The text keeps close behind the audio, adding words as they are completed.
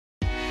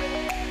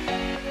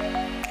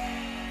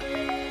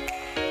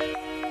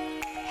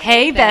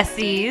Hey,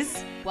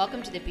 besties.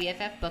 Welcome to the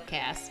BFF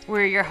Bookcast.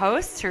 We're your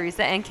hosts,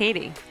 Teresa and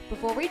Katie.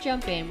 Before we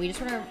jump in, we just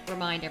want to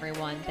remind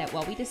everyone that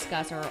while we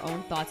discuss our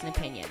own thoughts and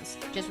opinions,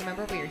 just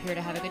remember we are here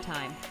to have a good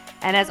time.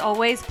 And as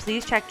always,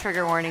 please check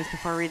trigger warnings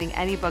before reading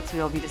any books we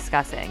will be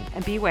discussing.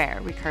 And beware,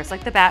 we curse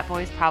like the Bat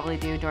Boys probably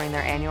do during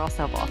their annual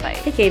snowball fight.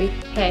 Hey, Katie.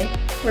 Hey,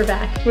 we're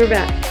back. We're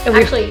back.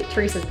 Actually,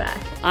 Teresa's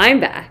back. I'm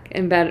back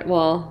and better.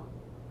 Well,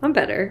 I'm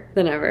better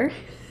than ever.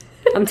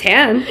 I'm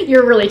tan.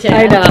 You're really tan.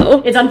 I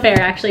know. It's unfair,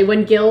 actually.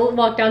 When Gil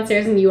walked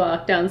downstairs and you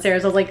walked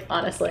downstairs, I was like,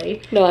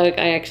 honestly. No, I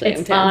actually am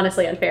tan. It's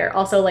honestly unfair.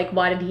 Also, like,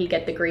 why did he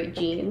get the great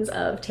genes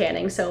of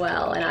tanning so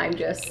well? And I'm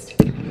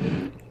just...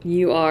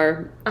 You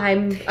are...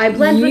 I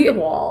blend with the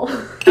wall.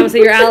 I would say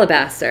you're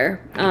alabaster.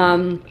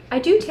 I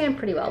do tan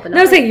pretty well, but no,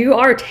 I was saying you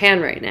are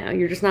tan right now.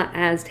 You're just not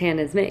as tan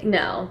as me.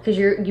 No, because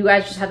you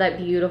guys just have that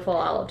beautiful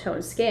olive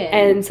tone skin.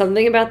 And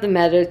something about the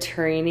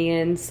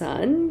Mediterranean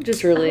sun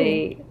just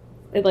really...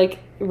 It, like,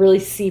 really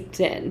seeped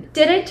in.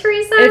 Did it,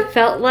 Teresa? It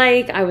felt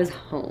like I was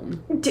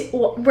home.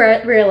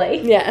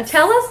 Really? Yes.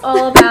 Tell us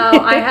all about...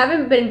 I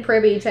haven't been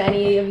privy to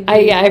any of these.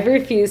 I've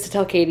refused to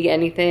tell Katie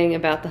anything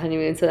about the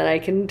honeymoon so that I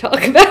can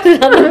talk about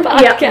it on the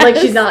podcast. Yeah, like,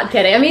 she's not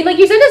kidding. I mean, like,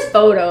 you sent us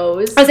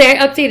photos. I was like,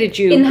 I updated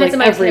you, like,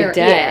 every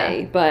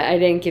day, yeah. But I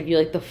didn't give you,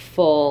 like, the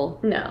full...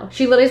 No.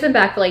 She literally's been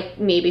back for, like,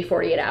 maybe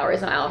 48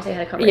 hours, and I obviously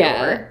had to come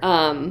right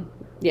over.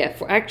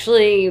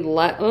 Actually,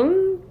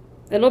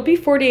 it'll be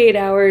 48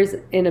 hours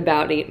in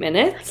about 8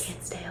 minutes. I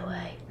can't stay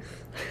away.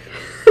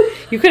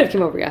 You could have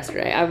come over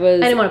yesterday. I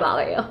didn't want to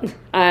bother you.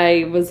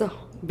 I was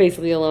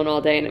basically alone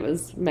all day, and it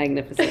was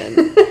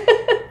magnificent.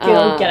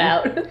 Get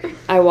out.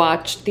 I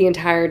watched the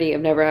entirety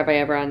of Never Have I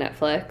Ever on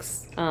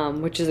Netflix,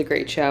 which is a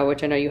great show,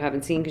 which I know you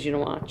haven't seen because you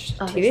don't watch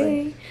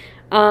Obviously.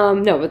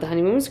 TV. No, but the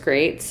honeymoon was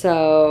great.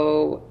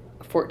 So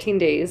 14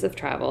 days of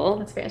travel.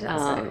 That's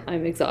fantastic.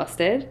 I'm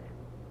exhausted,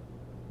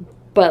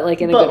 but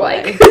like in a good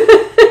way.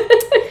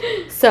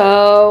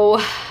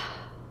 So,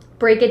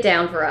 break it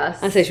down for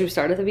us. I say, should we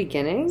start at the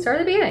beginning?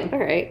 Start at the beginning. All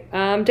right.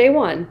 Day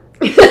one.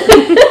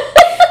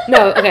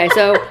 No, okay.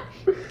 So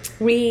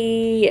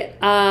we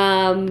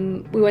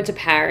went to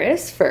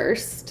Paris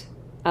first.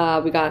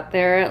 We got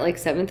there at like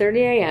 7:30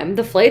 a.m.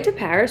 The flight to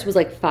Paris was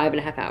like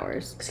 5.5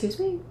 hours. Excuse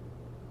me?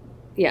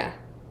 Yeah.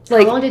 How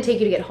long did it take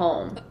you to get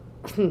home?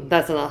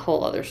 That's a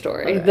whole other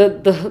story.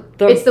 Okay.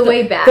 It's the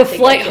way back. The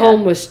flight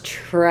home was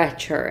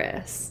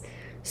treacherous.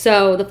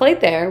 So the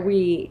flight there,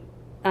 we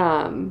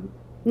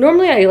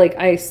normally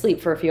I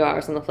sleep for a few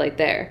hours on the flight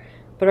there,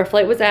 but our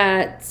flight was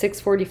at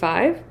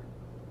 6:45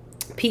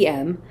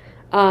 p.m.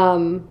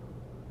 And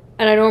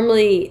I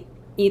normally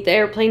eat the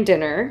airplane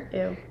dinner.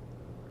 Ew.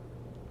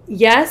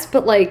 Yes,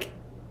 but like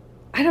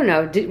I don't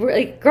know.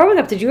 Growing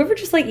up, did you ever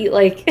just like eat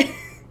like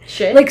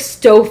shit, like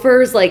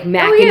Stouffer's like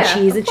mac and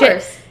cheese and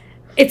course. shit?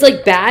 It's,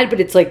 like, bad, but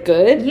it's, like,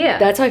 good. Yeah.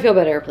 That's how I feel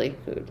about airplane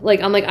food. Like,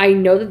 I'm like, I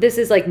know that this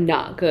is, like,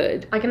 not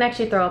good. I can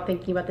actually throw up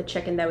thinking about the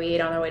chicken that we ate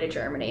on our way to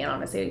Germany, and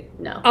honestly,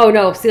 no. Oh,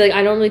 no. See, like,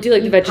 I normally do,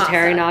 like, the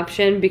vegetarian pasta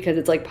option because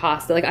it's, like,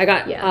 pasta. Like, I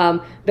got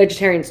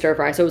vegetarian stir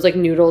fry, so it was, like,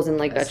 noodles and,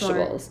 like,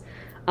 vegetables.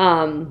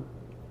 So,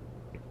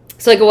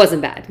 like, it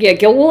wasn't bad. Yeah,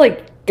 Gil will,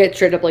 like, get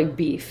straight up, like,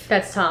 beef.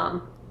 That's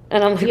Tom.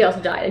 And I'm like... He also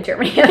died in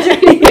Germany after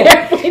eating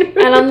airplane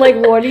food. And I'm like,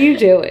 what are you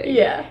doing?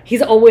 Yeah.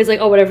 He's always like,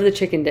 oh, whatever the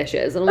chicken dish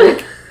is. And I'm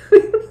like...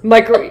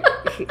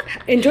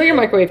 enjoy your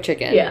microwave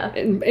chicken. Yeah.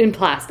 In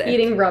plastic.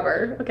 Eating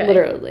rubber. Okay.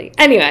 Literally.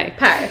 Anyway.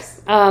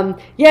 Paris. So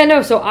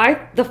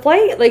the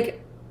flight,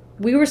 like,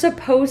 we were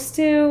supposed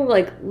to,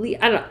 like,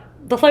 I don't know.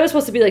 The flight was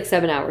supposed to be, like,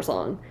 7 hours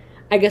long.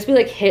 I guess we,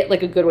 like, hit,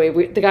 like, a good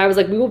wave. The guy was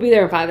like, we will be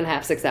there in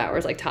 5.5, 6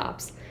 hours, like,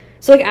 tops.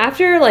 So, like,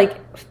 after, like,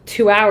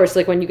 2 hours,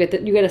 like, when you get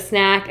a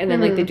snack, and then,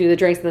 like, they do the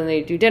drinks, and then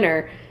they do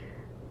dinner.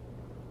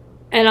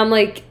 And I'm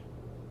like...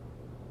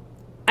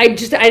 I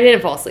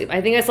didn't fall asleep. I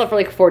think I slept for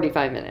like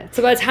 45 minutes.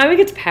 So by the time we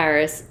get to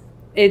Paris,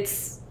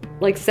 it's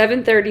like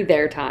 7:30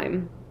 their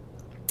time.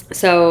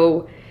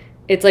 So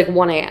it's like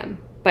 1 a.m.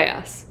 by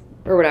us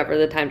or whatever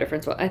the time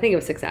difference was. I think it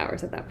was 6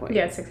 hours at that point.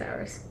 Yeah, 6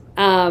 hours.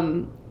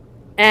 And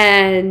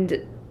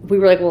we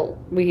were like,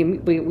 well,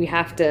 we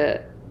have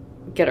to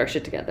get our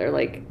shit together.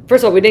 Like,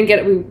 first of all, we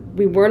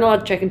weren't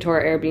allowed to check into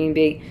our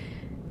Airbnb.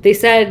 They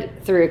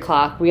said 3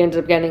 o'clock. We ended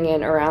up getting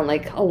in around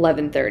like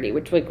 11:30,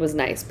 which like was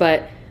nice.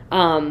 But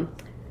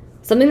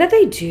something that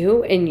they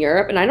do in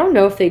Europe, and I don't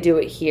know if they do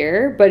it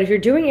here, but if you're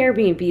doing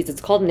Airbnbs, it's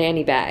called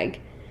nanny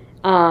bag.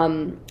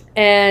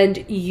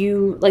 And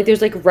you, like,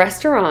 there's, like,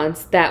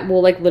 restaurants that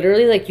will, like,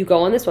 literally, like, you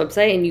go on this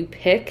website and you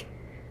pick,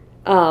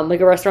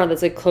 like, a restaurant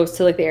that's, like, close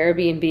to, like, the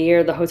Airbnb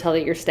or the hotel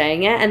that you're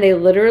staying at, and they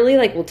literally,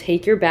 like, will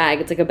take your bag.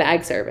 It's, like, a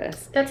bag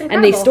service. That's incredible.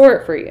 And they store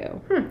it for you.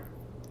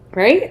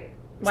 Right?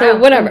 Wow. So,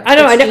 whatever. I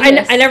don't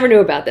know. I never knew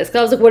about this, because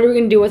I was like, what are we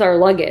going to do with our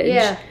luggage?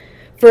 Yeah.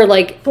 For,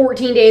 like...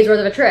 14 days worth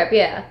of a trip,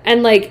 yeah.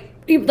 And, like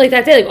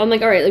that day, like, I'm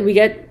like, all right, like,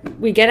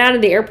 we get out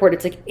of the airport,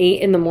 it's like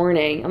 8 in the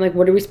morning. I'm like,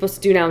 what are we supposed to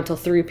do now until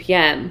 3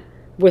 p.m.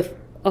 with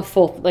a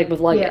full, like,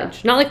 with luggage?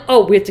 Yeah. Not like,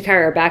 oh, we have to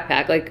carry our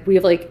backpack. Like, we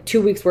have, like,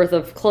 2 weeks worth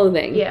of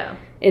clothing. Yeah.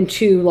 In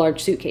 2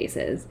 large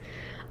suitcases.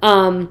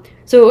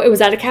 So it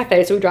was at a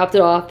cafe, so we dropped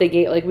it off. They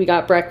gave, like, we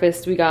got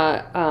breakfast, we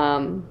got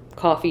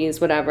coffees,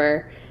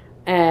 whatever,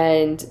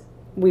 and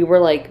we were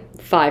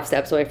like 5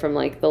 steps away from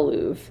like the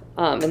Louvre,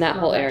 in that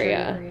whole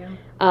area.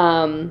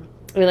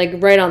 I mean,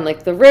 like right on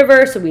like the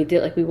river. So we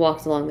did, like, we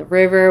walked along the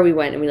river. We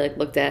went and we like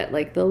looked at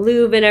like the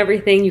Louvre and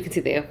everything. You could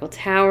see the Eiffel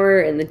Tower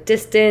in the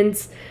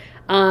distance.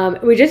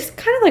 We just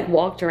kind of like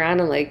walked around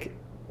and like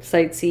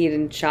sightseed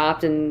and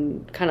shopped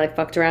and kind of like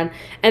fucked around.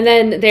 And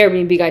then the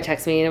Airbnb guy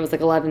texted me and it was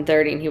like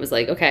 11:30 and he was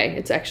like, okay,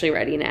 it's actually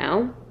ready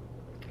now.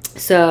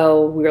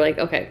 So we were like,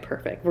 okay,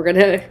 perfect.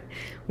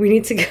 We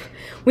need to go.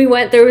 We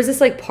went, there was this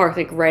like park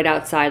like right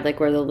outside like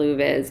where the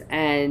Louvre is,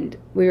 and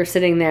we were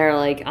sitting there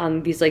like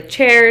on these like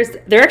chairs.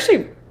 They're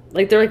actually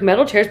like, they're like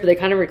metal chairs, but they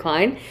kind of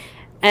recline.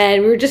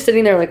 And we were just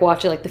sitting there like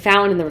watching like the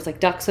fountain, and there was like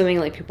duck swimming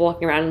and like people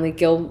walking around, and like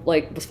Gil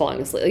like was falling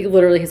asleep. Like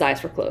literally his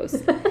eyes were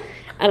closed.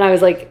 And I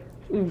was like,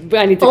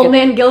 I need to Old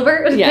man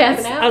Gilbert was yes.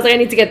 passing out. I was like, I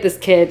need to get this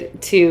kid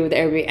to the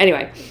Airbnb.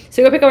 Anyway,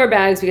 so we go pick up our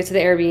bags, we get to the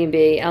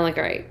Airbnb, and I'm like,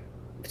 all right,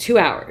 2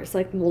 hours.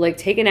 Like we'll like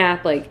take a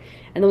nap, like,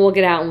 and then we'll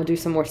get out and we'll do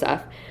some more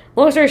stuff.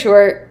 Long story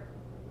short,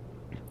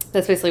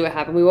 that's basically what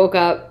happened. We woke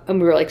up and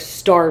we were like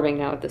starving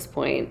now at this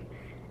point.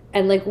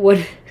 And like what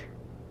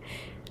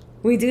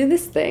we do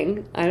this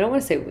thing, I don't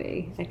want to say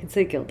we, I can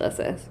say Gil does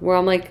this, where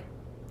I'm like,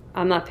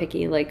 I'm not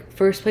picky. Like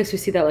first place we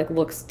see that like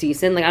looks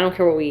decent, like I don't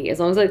care what we eat, as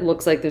long as it like,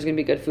 looks like there's gonna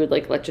be good food,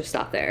 like let's just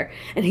stop there.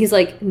 And he's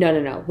like,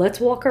 no, let's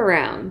walk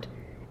around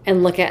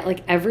and look at like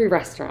every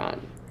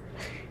restaurant.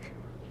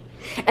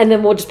 And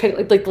then we'll just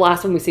pick like the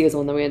last one we see is the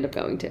one that we end up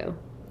going to.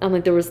 I'm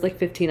like, there was like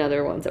 15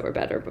 other ones that were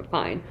better, but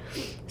fine.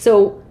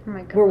 So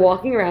we're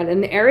walking around,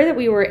 and the area that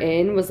we were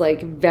in was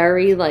like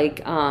very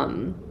like,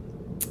 I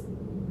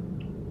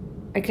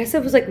guess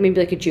it was like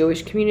maybe like a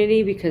Jewish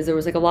community, because there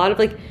was like a lot of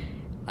like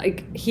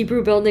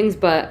Hebrew buildings,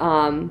 but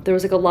there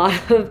was like a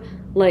lot of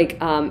like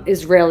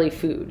Israeli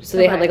food. So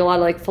they had like a lot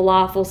of like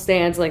falafel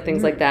stands, like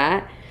things like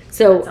that.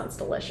 So that sounds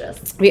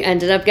delicious. We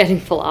ended up getting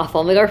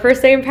falafel. Like our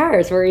first day in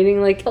Paris, we're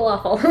eating like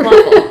Falafel.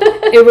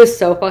 It was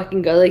so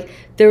fucking good. Like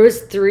there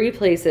was 3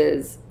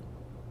 places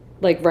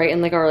like right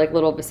in like our like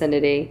little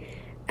vicinity,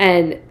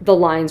 and the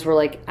lines were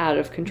like out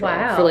of control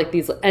for like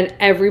these, and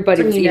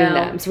everybody was eating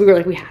them. So we were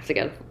like, we have to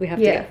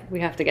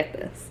get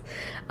this.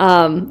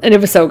 And it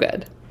was so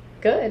good.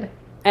 Good.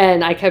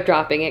 And I kept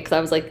dropping it because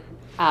I was like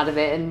out of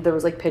it, and there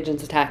was like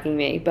pigeons attacking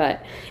me,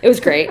 but it was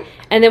great.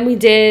 And then we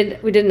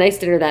did a nice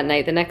dinner that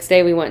night. The next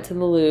day we went to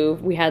the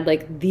Louvre. We had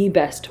like the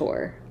best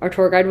tour. Our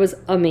tour guide was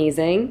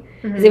amazing.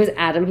 His name was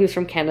Adam. He was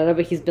from Canada,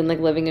 but he's been like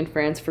living in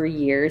France for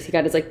years. He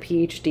got his like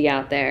PhD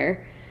out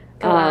there.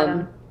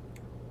 And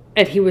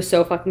he was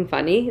so fucking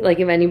funny. Like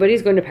if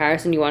anybody's going to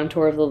Paris and you want a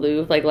tour of the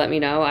Louvre, like let me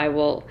know. I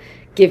will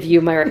give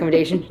you my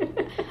recommendation.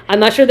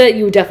 I'm not sure that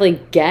you would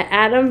definitely get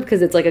Adam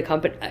because it's like a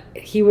company.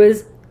 He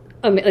was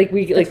like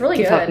we like really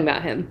keep good. talking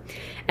about him.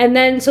 And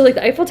then so like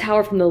the Eiffel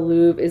Tower from the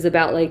Louvre is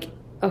about like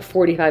a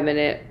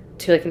 45-minute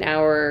to like an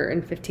hour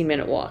and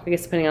 15-minute walk, I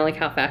guess, depending on like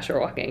how fast you're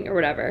walking or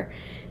whatever.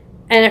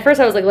 And at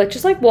first I was like, let's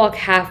just like walk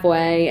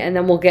halfway and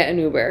then we'll get an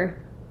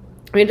Uber.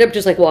 We ended up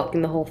just like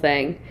walking the whole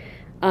thing.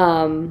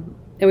 And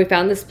we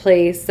found this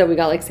place that we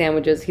got like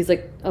sandwiches. He's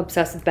like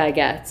obsessed with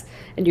baguettes,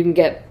 and you can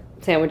get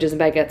sandwiches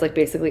and baguettes like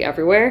basically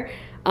everywhere.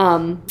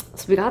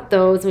 So we got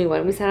those, and we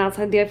went and we sat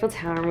outside the Eiffel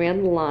Tower and we had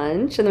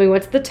lunch, and then we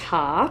went to the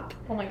top.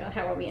 Oh my god,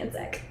 how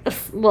romantic.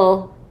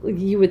 Well,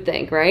 you would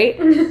think, right?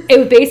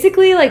 It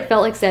basically like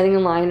felt like standing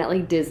in line at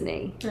like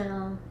Disney.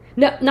 Oh.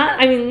 No,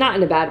 not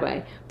in a bad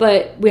way,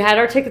 but we had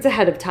our tickets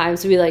ahead of time,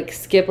 so we like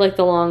skip like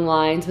the long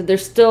lines, but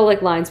there's still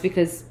like lines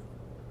because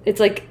it's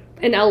like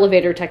an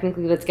elevator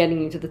technically that's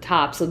getting you to the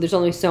top, so there's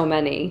only so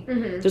many.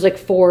 There's like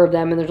 4 of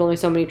them, and there's only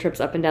so many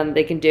trips up and down that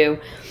they can do.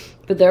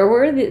 But there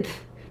was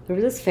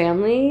this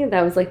family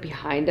that was like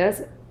behind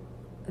us.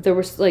 There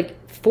was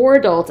like 4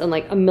 adults and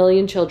like a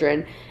million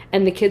children,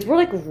 and the kids were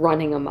like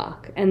running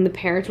amok, and the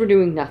parents were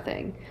doing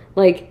nothing.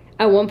 Like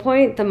at one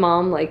point, the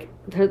mom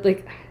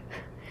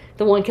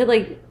the one kid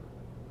like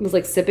was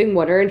like sipping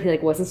water, and he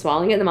like wasn't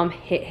swallowing it, and the mom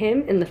hit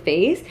him in the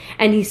face,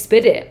 and he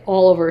spit it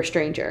all over a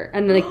stranger,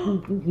 and then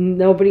like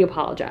nobody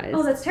apologized.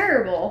 Oh, that's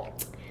terrible.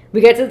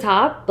 We get to the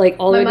top, like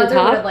all the way to the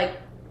top.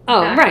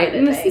 Oh, right.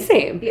 And it's the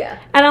same. Yeah.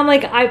 And I'm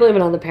like, I blame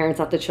it on the parents,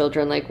 not the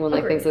children, like when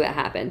like things like that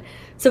happen.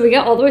 So we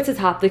get all the way to the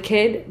top. The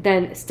kid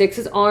then sticks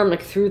his arm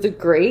like through the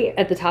grate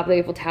at the top of the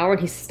Eiffel Tower,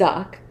 and he's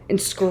stuck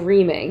and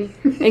screaming.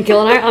 And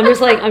Gil and I'm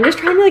just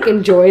trying to like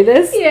enjoy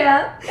this.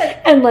 Yeah.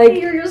 And like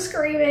you're just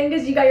screaming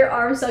because you got your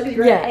arm stuck because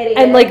you're an idiot.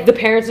 And like the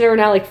parents are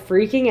now like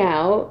freaking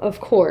out,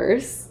 of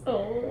course.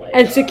 Oh my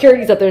and God.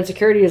 Security's up there, and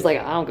security is like,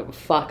 I don't give a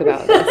fuck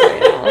about this right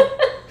now.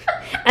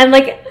 And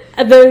like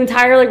the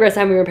entire like rest of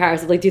the time we were in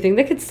Paris, I was like, do you think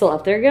the kid's still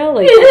up there, Gil?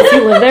 Like, does he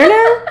live there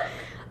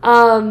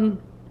now?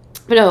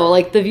 But no,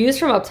 like the views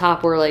from up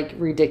top were like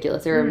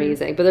ridiculous. They were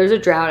amazing. But there's a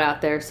drought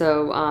out there,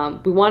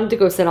 so we wanted to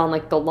go sit on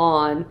like the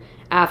lawn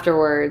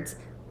afterwards,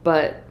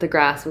 but the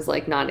grass was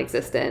like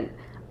non-existent.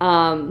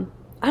 I don't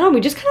know, we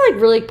just kind of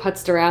like really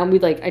putzed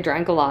around. I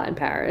drank a lot in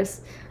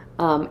Paris,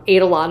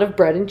 ate a lot of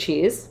bread and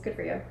cheese. Good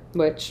for you.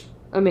 Which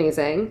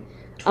amazing.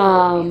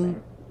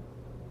 Amazing.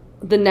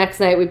 The next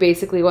night we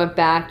basically went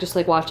back, just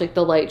like watched like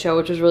the light show,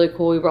 which was really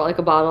cool. We brought like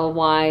a bottle of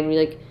wine. We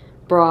like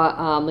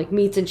brought like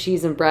meats and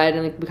cheese and bread,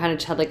 and like we kind of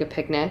just had like a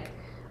picnic.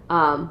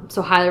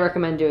 So highly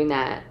recommend doing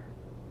that.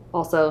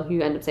 Also,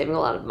 you end up saving a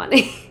lot of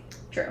money.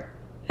 True.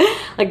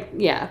 Like,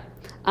 yeah.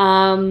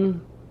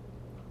 And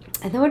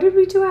then what did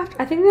we do after?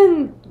 I think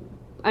then,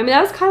 I mean,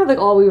 that was kind of like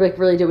all we like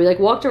really did. We like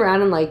walked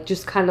around and like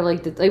just kind of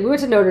like did, like we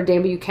went to Notre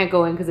Dame, but you can't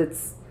go in because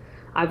it's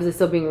obviously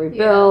still being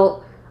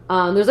rebuilt.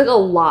 There's like a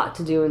lot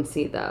to do and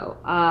see though.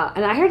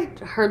 And I had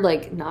heard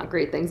like not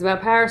great things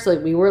about Paris, so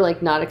like we were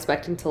like not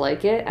expecting to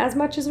like it as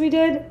much as we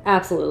did.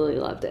 Absolutely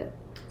loved it.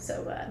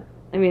 So bad.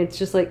 I mean, it's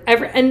just like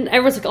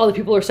everyone's like, oh, the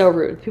people are so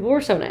rude. People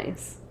were so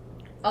nice.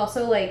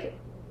 Also, like,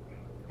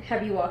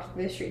 have you walked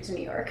through the streets of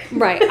New York?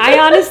 Right. I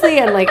honestly,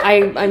 and like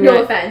I'm no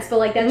not, offense, but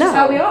like that's just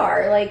how we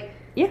are. Like,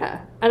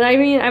 yeah. And I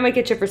mean, I might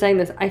get shit for saying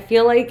this. I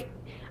feel like,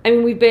 I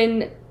mean, we've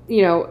been,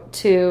 you know,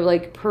 to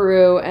like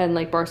Peru and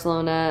like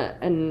Barcelona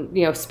and,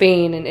 you know,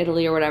 Spain and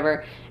Italy or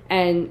whatever.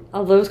 And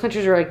all those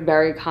countries are like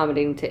very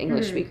accommodating to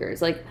English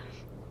speakers. Like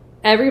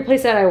every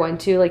place that I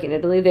went to, like in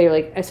Italy, they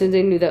like, as soon as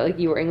they knew that like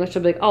you were English,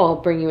 they'd be like, oh,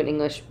 I'll bring you an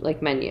English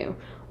like menu.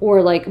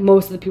 Or like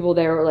most of the people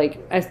there were like,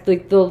 as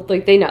like they'll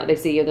like they know, they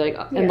see you, they're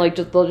like, and like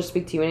they'll just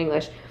speak to you in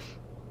English.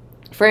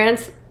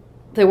 France,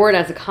 they weren't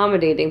as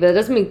accommodating, but that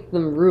doesn't make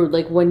them rude.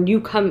 Like when you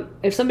come,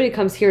 if somebody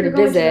comes here to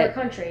visit, to their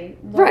country,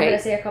 we're gonna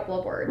say a couple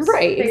of words,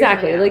 right?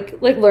 Exactly.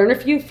 Like learn a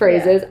few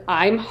phrases. Yeah.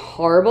 I'm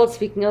horrible at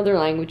speaking other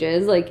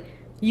languages. Like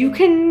you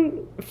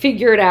can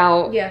figure it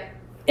out. Yeah.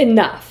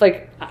 Enough.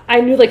 Like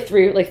I knew like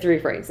three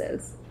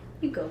phrases.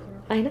 You go, girl.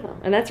 I know,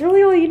 and that's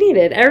really all you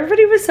needed.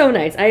 Everybody was so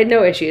nice. I had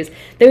no issues.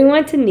 Then we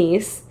went to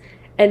Nice,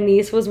 and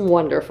Nice was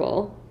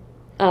wonderful.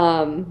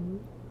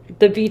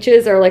 The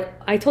beaches are like,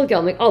 I told Gail,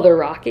 I'm like, oh, they're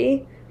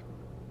rocky.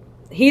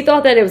 He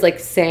thought that it was like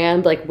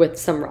sand, like with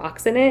some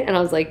rocks in it, and I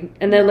was like,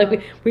 and then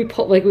like we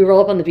pull, like we roll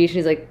up on the beach, and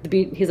he's like,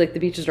 the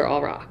beaches are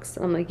all rocks.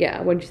 And I'm like,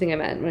 yeah. What did you think I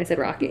meant when I said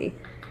rocky?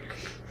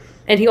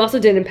 And he also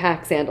didn't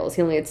pack sandals.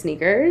 He only had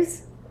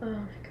sneakers. Oh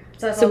my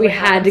god! So we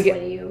had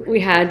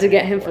to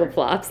get him flip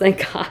flops.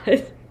 Thank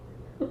God.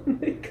 Oh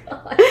my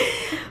god.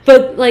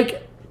 But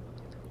like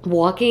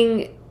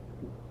walking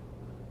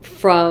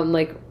from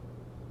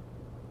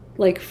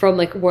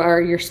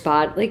where your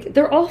spot, like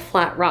they're all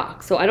flat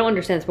rocks, so I don't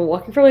understand this, but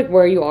walking from like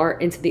where you are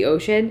into the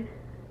ocean,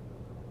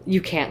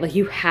 you can't, like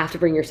you have to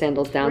bring your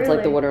sandals down to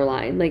like the water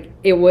line. Like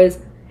it was,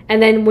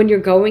 and then when you're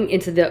going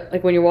into the,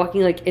 like when you're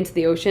walking like into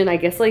the ocean, I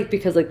guess like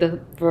because like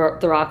the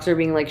rocks are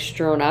being like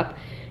strewn up,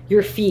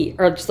 your feet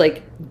are just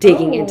like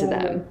digging into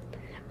them.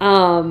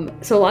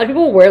 So a lot of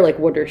people wear like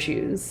water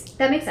shoes.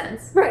 That makes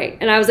sense. Right.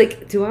 And I was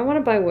like, do I want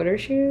to buy water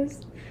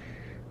shoes?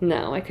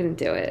 No, I couldn't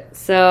do it.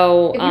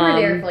 So if you were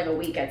there for like a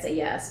week, I'd say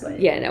yes, but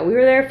yeah, no, we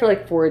were there for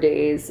like 4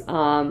 days.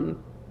 And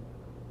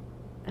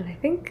I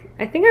think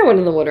I went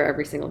in the water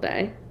every single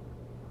day.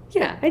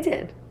 Yeah, I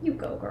did. You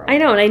go, girl. I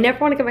know, and I never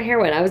want to get my hair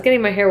wet. I was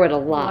getting my hair wet a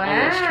lot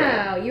on this trip.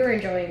 Wow, you were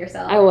enjoying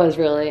yourself. I was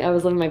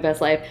living my best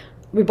life.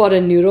 We bought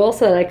a noodle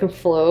so that I could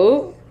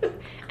float.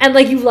 And,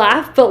 like, you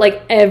laugh, but,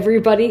 like,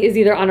 everybody is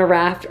either on a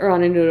raft or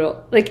on a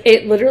noodle. Like,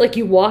 it literally, like,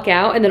 you walk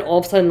out, and then all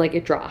of a sudden, like,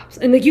 it drops.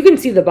 And, like, you can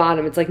see the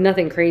bottom. It's, like,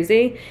 nothing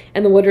crazy.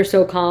 And the water's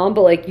so calm,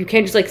 but, like, you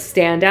can't just, like,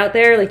 stand out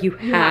there. Like, you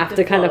have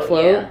to kind of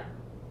float. Yeah.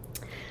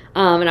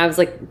 And I was,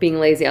 like, being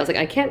lazy. I was like,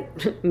 I can't,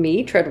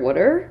 tread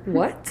water?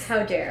 What?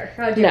 How dare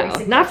no,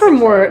 not for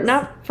more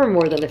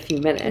than a few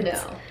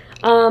minutes.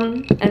 No.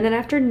 And then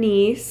after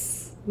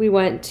Nice, we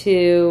went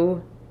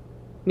to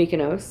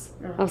Mykonos.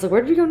 Oh. I was like,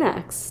 where did we go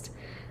next?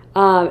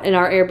 And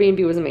our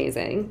Airbnb was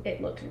amazing.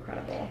 It looked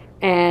incredible.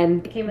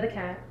 And it came with a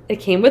cat. It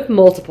came with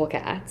multiple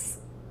cats.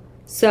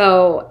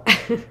 So,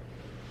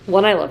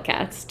 one, I love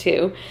cats,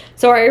 too.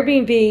 So our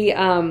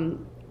Airbnb,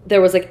 there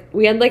was like,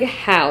 we had like a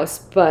house,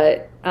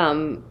 but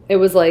it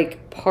was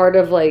like part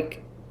of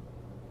like,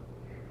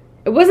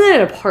 it wasn't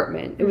an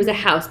apartment. It was a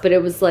house, but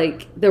it was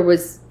like, there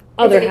was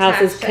other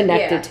houses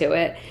connected to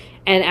it.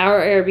 And our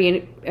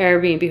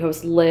Airbnb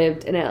host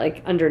lived in it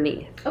like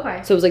underneath.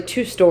 Okay. So it was like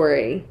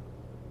 2-story.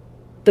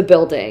 The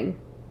building,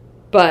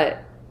 but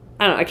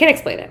I don't know, I can't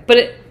explain it, but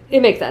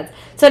it makes sense.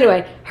 So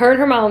anyway, her and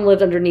her mom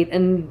lived underneath,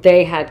 and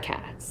they had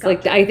cats. Gotcha.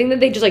 Like, I think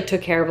that they just like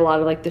took care of a lot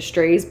of like the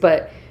strays,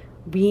 but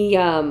we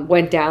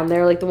went down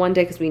there like the one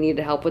day because we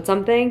needed help with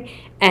something,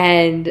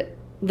 and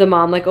the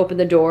mom like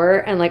opened the door,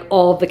 and like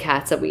all of the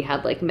cats that we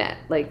had like met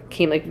like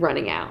came like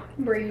running out.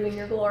 Were you in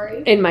your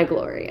glory? In my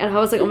glory. And I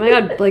was like, oh my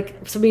god.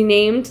 Like, so we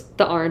named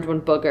the orange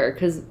one Booger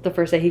because the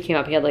first day he came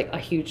up, he had like a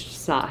huge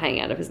snot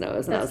hanging out of his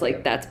nose, and I was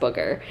like, that's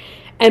Booger.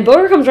 And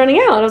Booger comes running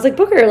out, and I was like,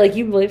 Booger, like,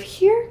 you live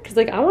here? Because,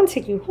 like, I want to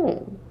take you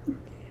home. And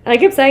I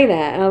kept saying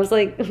that, and I was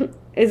like,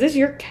 is this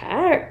your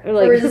cat?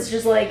 Or is this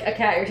just, like, a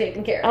cat you're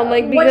taking care of? I'm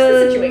like, what's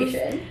the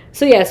situation?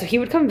 So, yeah, so he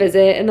would come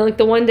visit, and then, like,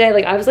 the one day,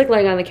 like, I was, like,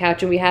 laying on the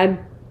couch, and we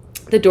had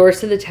the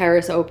doors to the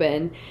terrace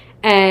open,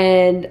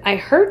 and I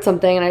heard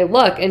something, and I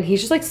look, and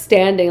he's just, like,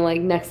 standing,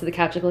 like, next to the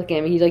couch, like, looking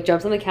at me. He, like,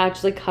 jumps on the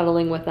couch, like,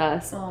 cuddling with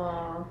us.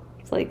 Aww.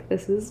 was like,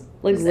 this is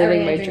like Just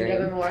living my everything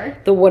dream. even more.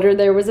 The water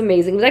there was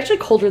amazing. It was actually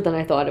colder than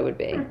I thought it would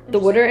be. The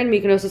water in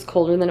Mykonos was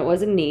colder than it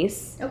was in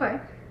Nice. Okay.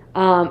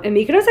 And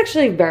Mykonos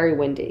actually very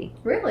windy.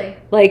 Really?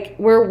 Like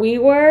where we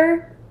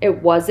were,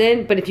 it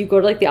wasn't. But if you go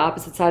to like the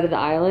opposite side of the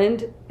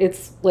island,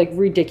 it's like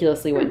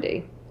ridiculously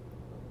windy.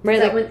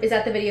 Right? Is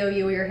that the video of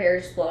you where your hair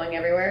is just blowing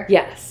everywhere?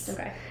 Yes.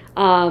 Okay.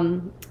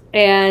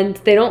 And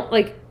they don't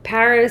like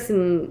Paris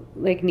and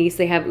like Nice.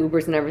 They have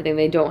Ubers and everything.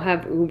 They don't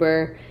have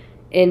Uber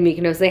in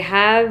Mykonos. They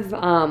have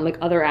like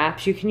other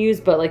apps you can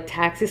use, but like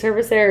taxi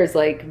service there is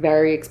like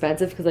very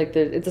expensive because like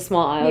it's a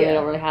small island. They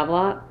don't really have a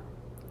lot.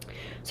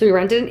 So we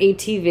rented an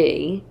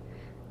ATV.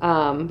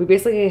 We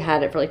basically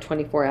had it for like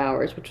 24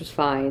 hours, which was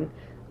fine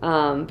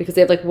because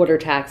they have like water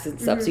taxis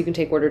and stuff. So you can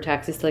take water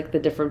taxis to like the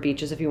different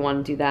beaches if you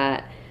want to do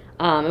that.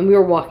 And we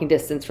were walking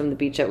distance from the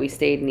beach that we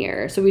stayed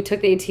near. So we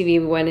took the ATV.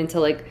 We went into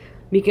like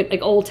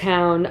Old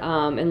Town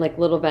and like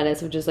Little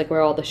Venice, which is like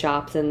where all the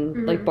shops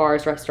and like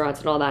bars,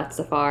 restaurants, and all that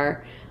stuff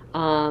are.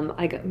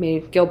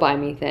 Made Gil buy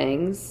me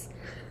things.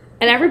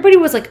 And everybody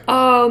was like,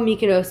 oh,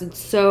 Mykonos, it's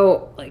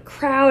so, like,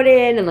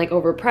 crowded and, like,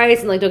 overpriced.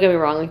 And, like, don't get me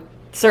wrong, like,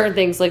 certain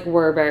things, like,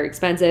 were very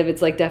expensive.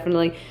 It's, like,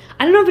 definitely,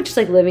 I don't know if it's just,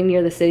 like, living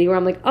near the city where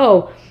I'm like,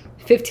 oh,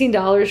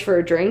 $15 for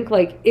a drink,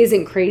 like,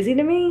 isn't crazy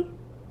to me.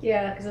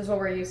 Yeah, because that's what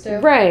we're used to.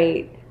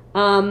 Right.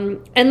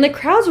 And the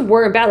crowds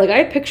weren't bad. Like,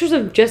 I have pictures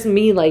of just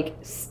me, like,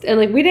 and,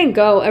 like, we didn't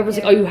go. Everyone's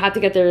like, oh, you have to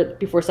get there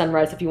before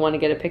sunrise if you want to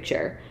get a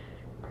picture.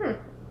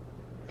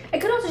 It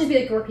could also just be,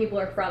 like, where people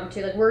are from,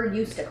 too. Like, we're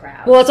used to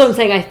crowds. Well, that's what I'm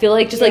saying. I feel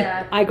like just, like,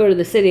 I go to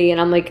the city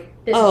and I'm like,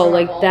 This oh, is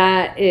like, normal.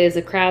 that is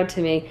a crowd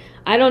to me.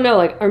 I don't know.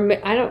 Like, or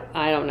I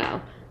don't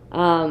know.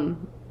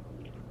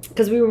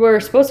 Because we were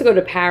supposed to go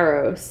to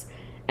Paros.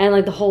 And,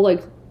 like, the whole,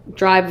 like,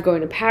 drive of going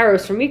to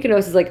Paros from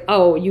Mykonos is, like,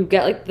 oh, you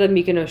get, like, the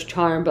Mykonos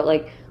charm, but,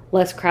 like,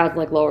 less crowds and,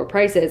 like, lower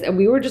prices. And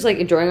we were just, like,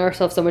 enjoying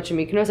ourselves so much in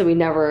Mykonos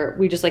that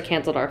we just, like,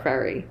 canceled our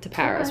ferry to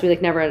Paros. Okay. We,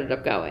 like, never ended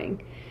up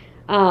going.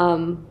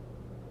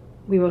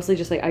 We mostly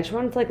just, like, I just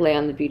wanted to, like, lay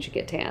on the beach and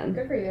get tan.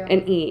 Good for you.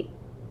 And eat.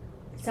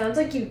 Sounds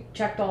like you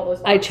checked all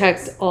those boxes. I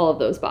checked all of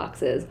those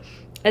boxes.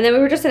 And then we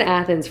were just in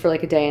Athens for,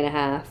 like, a day and a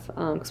half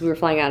because we were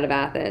flying out of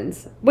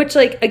Athens. Which,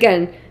 like,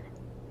 again,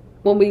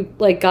 when we,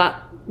 like,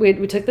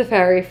 we took the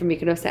ferry from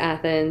Mykonos to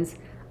Athens,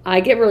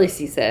 I get really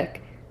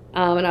seasick.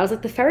 And I was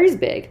like, the ferry's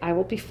big. I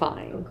will be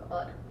fine. Oh,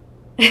 God.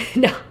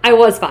 No, I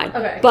was fine.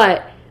 Okay.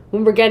 But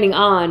when we're getting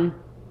on,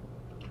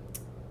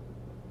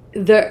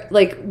 we're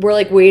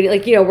like waiting,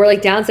 like, you know, we're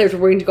like downstairs, we're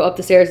waiting to go up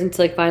the stairs and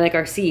to like find like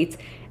our seats,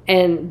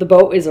 and the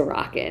boat is a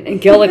rockin', and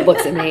Gil like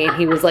looks at me and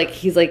he's like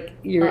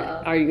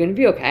are you gonna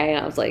be okay?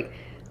 And I was like,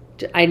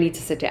 I need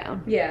to sit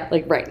down,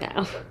 like right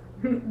now.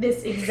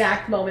 This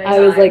exact moment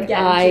I was like,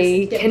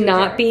 I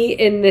cannot be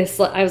in this,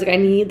 I was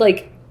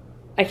like,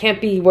 I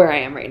can't be where I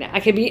am right now.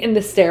 I can be in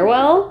the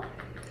stairwell.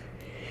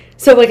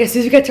 So like as soon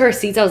as we get to our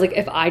seats, I was like,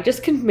 if I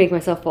just can make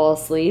myself fall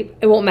asleep,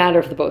 it won't matter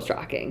if the boat's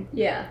rocking.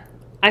 Yeah.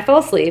 I fell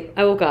asleep.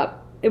 I woke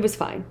up. It was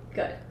fine.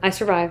 Good. I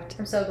survived.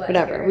 I'm so glad.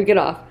 Whatever. We get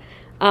off.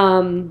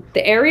 The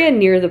area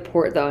near the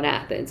port, though, in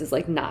Athens is,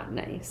 like, not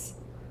nice.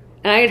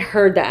 And I had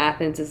heard that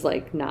Athens is,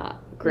 like,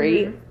 not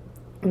great.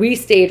 Mm-hmm. We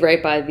stayed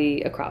right by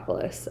the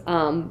Acropolis,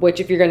 which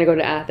if you're going to go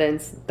to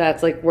Athens,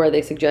 that's, like, where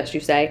they suggest you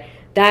stay.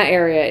 That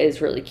area is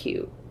really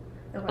cute.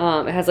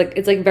 Okay. It has, like,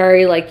 it's, like,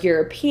 very, like,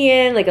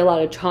 European, like, a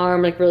lot of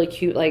charm, like, really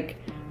cute, like,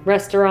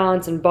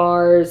 restaurants and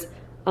bars.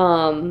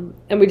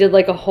 And we did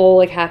like a whole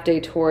like half day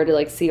tour to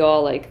like see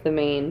all like the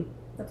main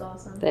That's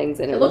awesome. things,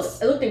 and it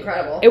looked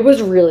incredible. It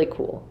was really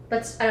cool.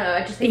 That's I don't know.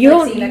 I just think you like,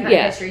 don't seeing that kind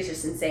of history is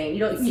just insane. You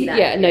don't see that.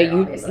 Yeah, here,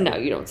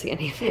 obviously. you don't see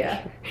anything.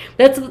 Yeah,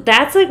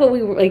 that's like what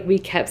we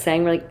kept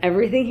saying. We're like,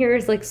 everything here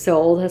is like so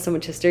old, has so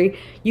much history.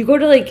 You go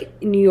to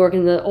like New York,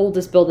 and the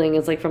oldest building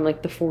is like from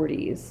like the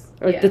 40s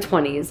or the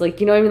 20s. Like,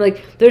 you know what I mean?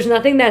 Like, there's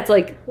nothing that's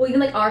like. Well,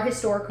 even like our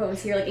historic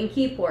homes here, like in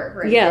Keyport,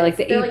 right? Yeah, like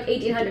they're like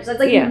 1800s. That's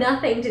like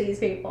nothing to these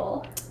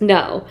people.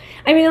 No,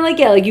 I mean, like,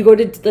 yeah, like you go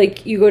to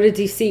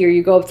DC or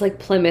you go up to like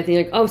Plymouth and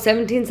you're like, oh,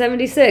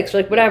 1776 or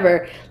like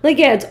whatever. Like,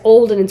 yeah, it's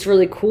old and it's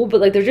really cool, but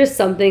like there's just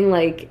something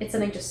like it's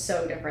something just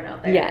so different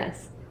out there.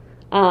 Yes.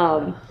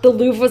 The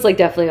Louvre was like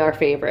definitely our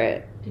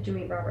favorite. Did you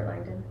meet Robert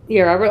Langdon?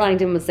 Yeah, Robert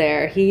Langdon was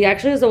there. He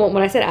actually was the one,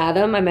 when I said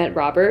Adam, I meant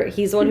Robert.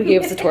 He's the one who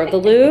gave us a tour of the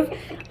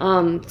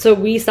Louvre. So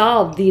we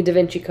saw the Da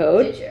Vinci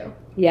Code. Did you?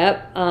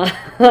 Yep.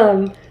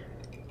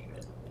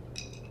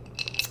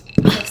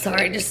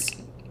 Sorry, just.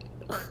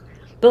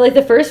 But like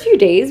the first few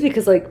days,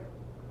 because like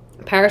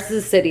Paris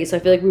is a city, so I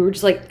feel like we were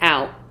just like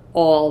out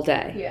all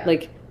day. Yeah.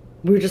 Like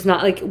we were just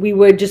not like we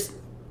would just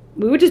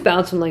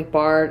bounce from like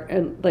bar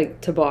and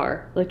like to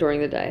bar like during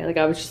the day. Like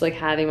I was just like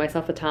having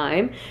myself a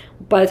time.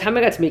 By the time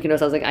I got to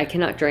Mykonos, I was like, I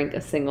cannot drink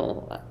a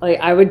single. Like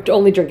I would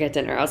only drink at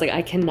dinner. I was like,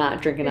 I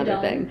cannot drink another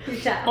thing.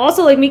 Yeah.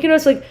 Also, like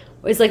Mykonos, like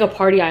is like a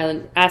party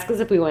island. Ask us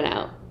if we went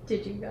out.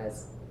 Did you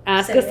guys?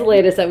 Ask us the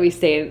latest that we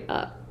stayed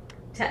up.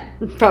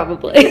 10.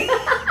 Probably.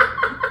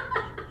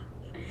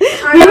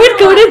 We would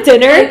go to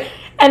dinner,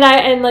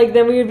 And like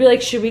then we would be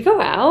like, should we go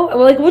out? And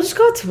we're like, we'll just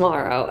go out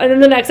tomorrow. And then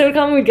the next time would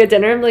come and we'd get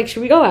dinner. And I'm like,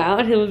 should we go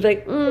out? And he would be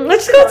like,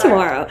 let's just go out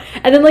tomorrow.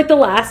 And then like the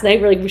last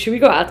night, we're like, should we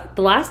go out?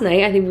 The last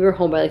night, I think we were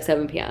home by like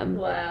 7 p.m.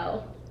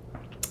 Wow.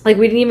 Like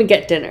we didn't even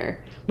get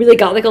dinner. We like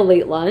got like a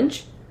late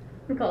lunch.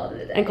 And called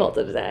it a day. And called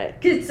it a day.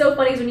 Because it's so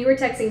funny, because when you were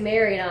texting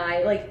Mary and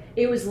I, like,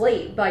 it was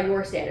late by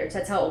your standards.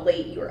 That's how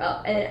late you were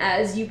up. And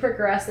as you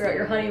progressed throughout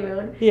your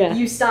honeymoon,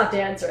 you stopped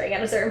answering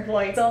at a certain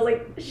point. So I was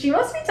like, she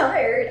must be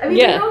tired. I mean,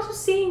 you're also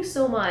seeing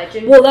so much.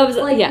 And, well, that was,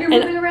 like, you're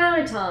moving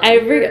around a ton. I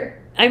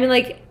mean,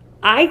 like,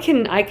 I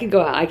can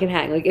go out. I can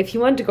hang. Like, if you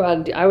wanted to go out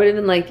and I would have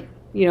been like,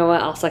 you know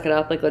what, I'll suck it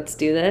up. Like, let's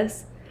do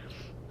this.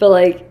 But,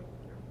 like,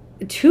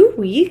 2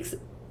 weeks...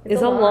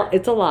 It's a lot.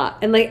 It's a lot.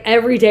 And, like,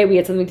 every day we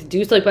had something to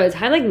do. So, like, by the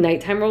time, like,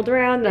 nighttime rolled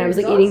around and I was,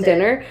 like, eating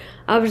dinner,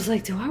 I was just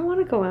like, do I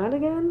want to go out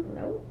again?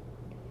 No.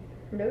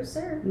 No,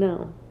 sir.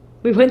 No.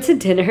 We went to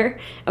dinner,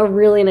 a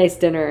really nice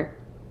dinner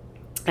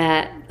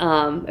at,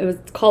 it was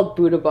called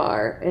Buddha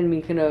Bar in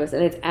Mykonos,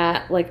 and it's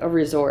at, like, a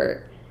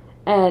resort.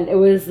 And it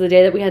was the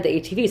day that we had the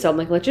ATV. So I'm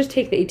like, let's just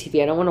take the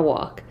ATV. I don't want to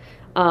walk.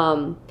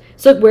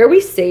 So, like, where we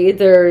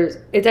stayed,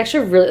 it's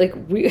actually really, like,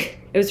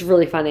 it was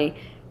really funny.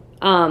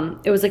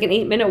 It was like an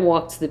 8-minute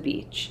walk to the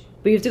beach,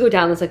 but you have to go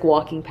down this like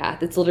walking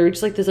path. It's literally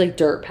just like this like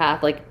dirt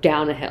path, like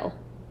down a hill.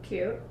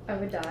 Cute. I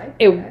would die.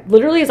 It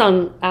literally is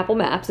on Apple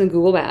Maps and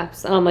Google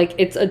Maps. Like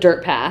it's a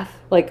dirt path,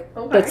 like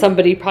that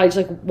somebody probably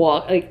just like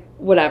walk, like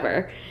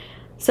whatever.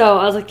 So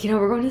I was like, you know,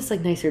 we're going to this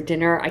like nicer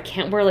dinner. I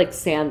can't wear like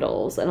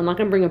sandals, and I'm not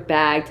gonna bring a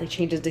bag to like,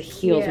 change into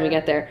heels when we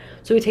get there.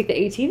 So we take the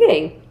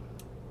ATV.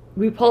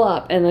 We pull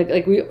up, and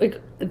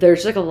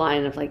there's like a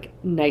line of like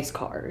nice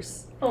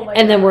cars. Oh my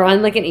and God. Then we're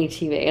on like an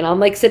ATV, and I'm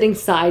like sitting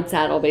side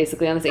saddle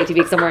basically on this ATV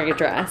because I'm wearing a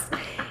dress.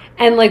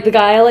 And like the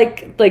guy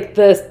like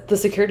the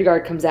security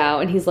guard comes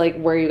out and he's like,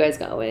 "Where are you guys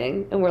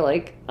going?" And we're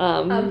like,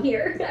 I'm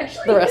here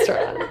actually. The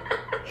restaurant.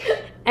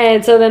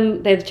 And so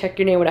then they have to check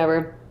your name,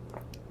 whatever.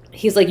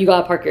 He's like, you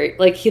gotta park your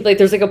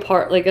there's like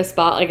a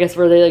spot I guess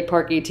where they like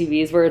park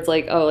ATVs where it's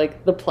like, oh,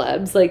 like the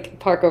plebs like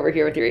park over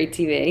here with your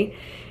ATV.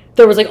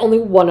 There was, like, only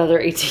one other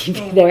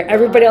ATV there.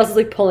 Everybody else is,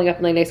 like, pulling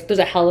up, like, nice. There's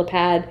a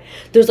helipad.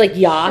 There's, like,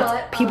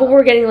 yachts. People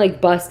were getting, like,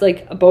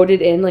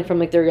 boated in, like, from,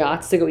 like, their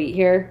yachts to go eat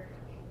here.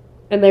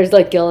 And there's,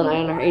 like, Gil and I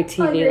on our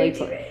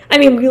ATV. I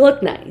mean, we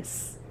look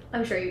nice.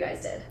 I'm sure you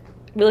guys did.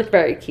 We look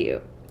very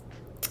cute.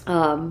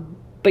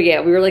 But, yeah,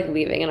 we were, like,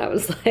 leaving, and I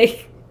was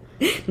like,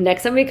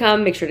 next time we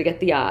come, make sure to get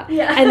the yacht.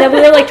 Yeah. And then we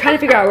were, like, trying to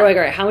figure out, we're like,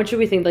 all right, how much do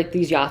we think, like,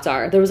 these yachts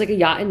are? There was, like, a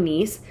yacht in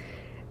Nice.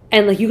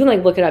 And, like, you can,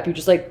 like, look it up. You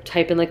just, like,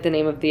 type in, like, the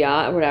name of the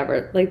yacht or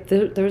whatever. Like,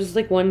 there's,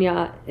 like, one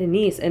yacht in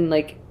Nice, and,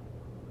 like,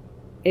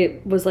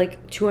 it was,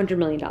 like, $200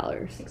 million.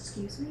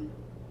 Excuse me?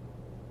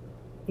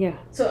 Yeah.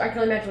 So I can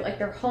only imagine what, like,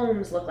 their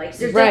homes look like. So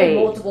there's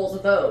definitely multiples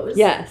of those.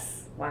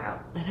 Yes. Wow.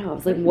 I know. I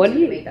was like, what are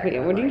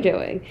you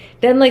doing?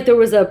 Then, like, there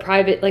was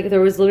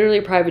literally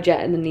a private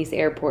jet in the Nice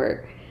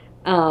airport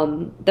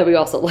that we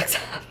also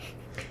looked up.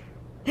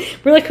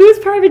 We're like, whose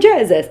private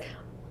jet is this?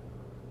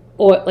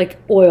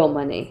 Oil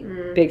money,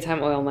 big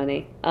time oil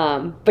money.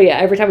 But yeah,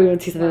 every time we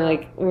would see something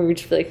like, we would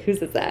just be like,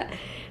 who's that?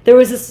 There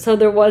was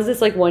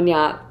this like one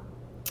yacht,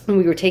 and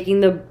we were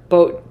taking the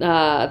boat,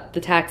 the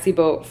taxi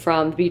boat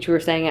from the beach we were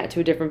staying at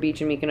to a different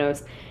beach in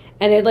Mykonos,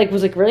 and it like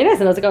was like really nice.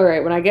 And I was like, all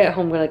right, when I get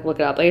home, I'm gonna like look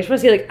it up. Like I just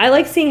want to see like I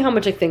like seeing how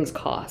much like things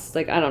cost.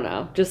 Like I don't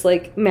know, just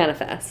like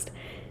manifest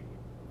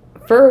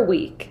for a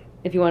week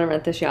if you want to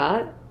rent this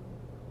yacht,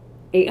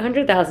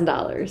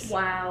 $800,000.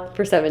 Wow.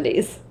 For 7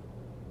 days.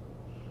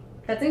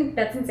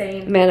 That's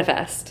insane.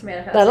 Manifest.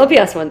 That'll be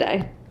us one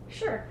day.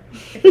 Sure.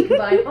 If we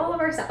combine all of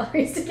our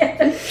salaries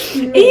together.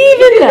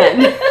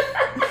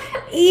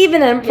 Even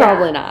then,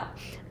 probably not.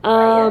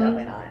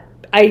 Probably not.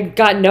 I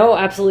got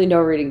absolutely no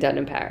reading done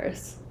in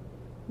Paris.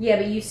 Yeah,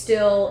 but you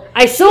still...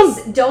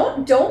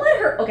 Don't let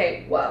her...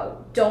 Okay,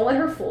 whoa. Don't let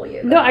her fool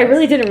you. No, I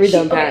really didn't read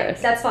them in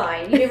Paris. That's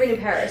fine. You didn't read in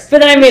Paris. But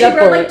then I made up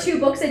for it. She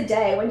read like 2 books a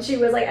day when she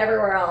was like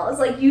everywhere else.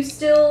 Like you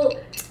still...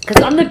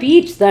 Because on the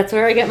beach, that's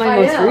where I get my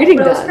most reading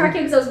done. I was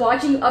cracking because I was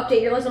watching you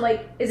update your list. I'm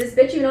like, is this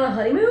bitch even on a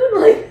honeymoon?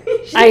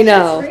 Like, I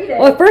know.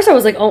 Well, at first I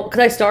was like, oh, because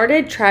I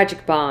started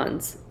Tragic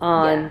Bonds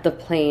on the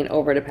plane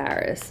over to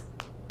Paris.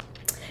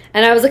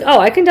 And I was like, oh,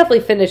 I can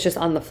definitely finish this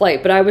on the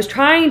flight. But I was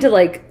trying to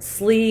like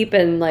sleep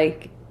and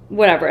like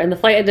whatever. And the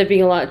flight ended up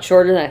being a lot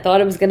shorter than I thought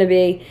it was going to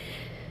be.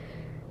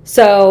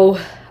 So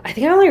I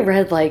think I only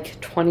read like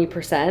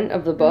 20%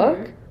 of the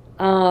book.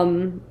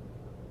 Mm-hmm.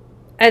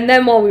 And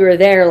then while we were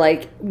there,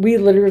 like, we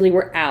literally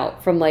were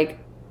out from, like,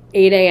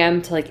 8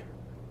 a.m. to, like,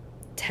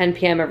 10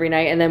 p.m. every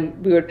night, and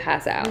then we would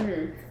pass out.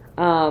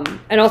 Mm-hmm.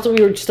 And also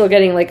we were still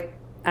getting, like,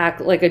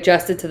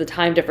 adjusted to the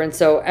time difference,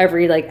 so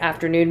every, like,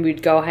 afternoon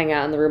we'd go hang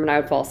out in the room, and I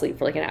would fall asleep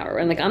for, like, an hour.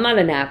 And, like, I'm not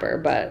a napper,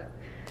 but...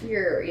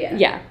 You're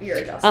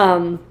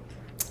adjusted.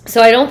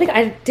 So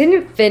I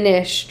didn't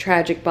finish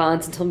Tragic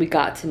Bonds until we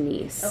got to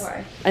Nice.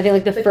 Okay. I think,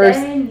 like, the first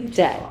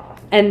day.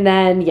 And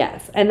then,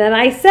 and then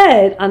I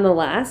said on the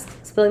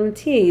last Spilling the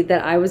Tea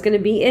that I was going to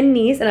be in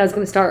Nice and I was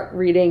going to start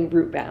reading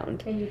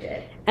Rootbound. And you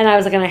did. And I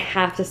was like, and I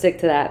have to stick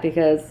to that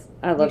because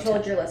I loved You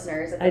told your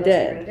listeners that I that's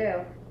did. what you're going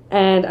to do.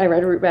 And I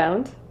read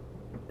Rootbound,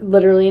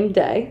 literally in a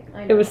day.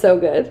 It was so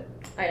good.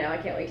 I know, I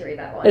can't wait to read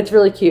that one. It's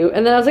really cute.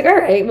 And then I was like, all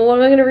right, well, what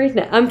am I going to read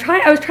now? I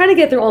was trying to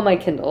get through all my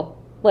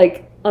Kindle,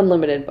 like,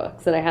 unlimited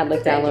books that I had,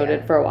 like,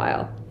 downloaded for a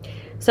while.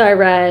 So I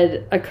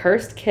read A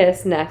Cursed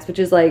Kiss next, which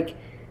is, like,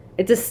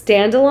 it's a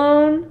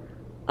standalone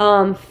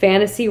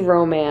fantasy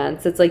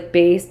romance. It's, like,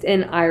 based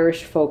in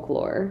Irish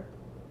folklore.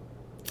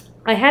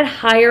 I had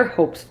higher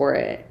hopes for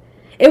it.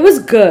 It was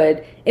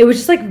good. It was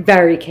just, like,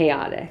 very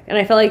chaotic. And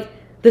I felt like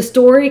the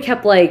story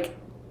kept, like,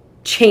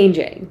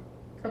 changing.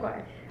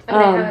 Okay.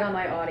 I'm going to have it on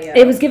my audio.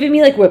 It was giving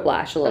me, like,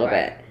 whiplash a little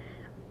bit.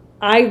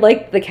 I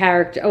liked the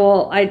character.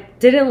 Well, I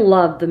didn't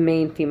love the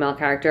main female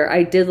character.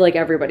 I did like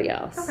everybody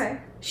else. Okay.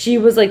 She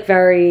was, like,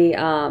 very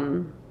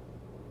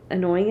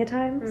annoying at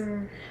times.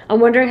 Mm. I'm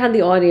wondering how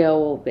the audio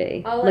will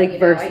be. I'll let you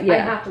know. I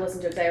have to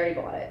listen to it because I already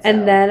bought it. So.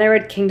 And then I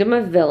read Kingdom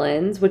of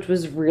Villains, which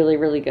was really,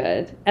 really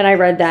good. And I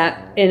read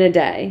that in a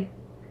day.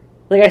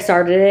 Like, I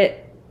started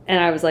it, and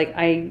I was like,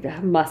 I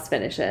must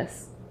finish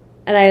this.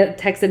 And I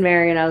texted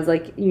Mary, and I was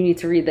like, you need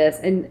to read this.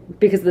 And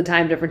because of the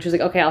time difference, she was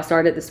like, okay, I'll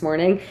start it this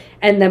morning.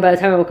 And then by the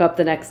time I woke up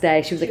the next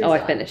day, she was like, done.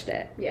 I finished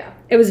it. Yeah.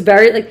 It was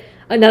very, like,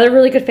 another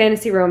really good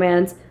fantasy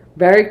romance.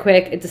 Very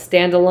quick. It's a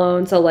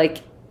standalone. So,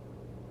 like,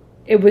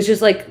 it was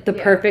just, like, the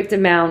perfect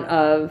amount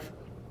of,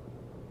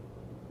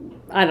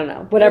 I don't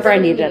know, whatever I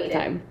needed at the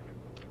time.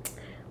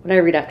 What did I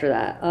read after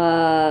that?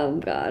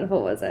 God,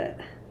 what was it?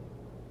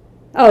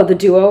 Oh, The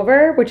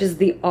Do-Over, which is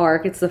the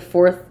arc. It's the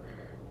 4th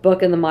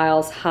book in the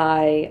Miles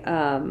High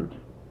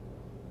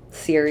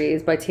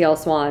series by T.L.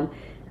 Swan.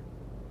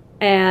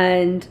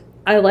 And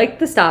I liked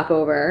The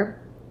Stopover.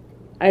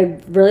 I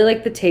really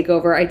liked The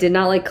Takeover. I did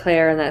not like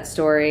Claire in that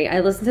story.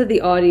 I listened to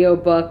the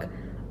audiobook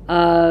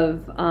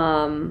of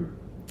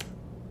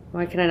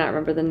why can I not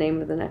remember the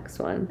name of the next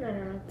one? I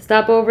don't know.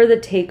 Stopover, The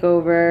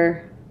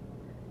Takeover.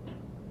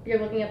 You're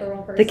looking at the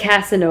wrong person. The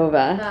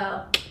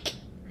Casanova.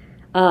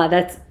 Oh.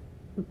 That's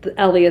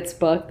Elliot's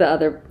book,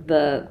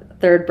 the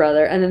third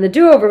brother, and then The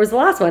Do-Over was the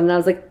last one, and I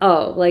was like,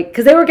 oh, like,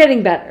 because they were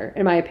getting better,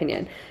 in my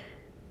opinion.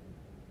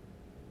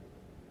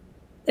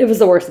 It was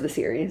the worst of the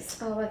series.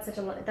 Oh,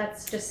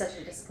 that's just such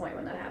a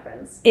disappointment when that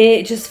happens.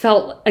 It just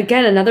felt,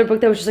 again, another book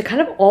that was just, like,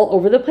 kind of all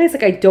over the place.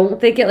 Like, I don't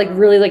think it, like,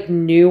 really, like,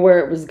 knew where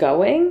it was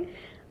going.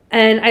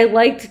 And I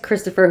liked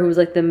Christopher, who was,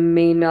 like, the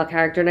main male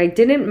character, and I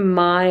didn't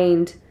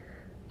mind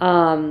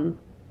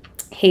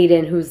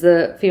Hayden, who's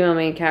the female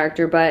main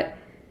character, but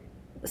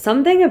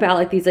something about,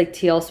 like, these, like,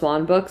 T.L.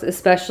 Swan books,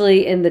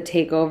 especially in The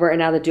Takeover and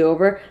now The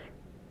Do-Over,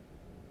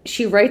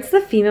 she writes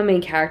the female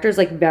main characters,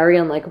 like, very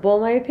unlikable,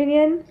 in my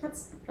opinion.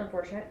 That's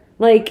unfortunate.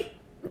 Like,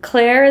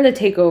 Claire in The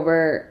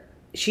Takeover,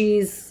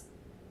 she's,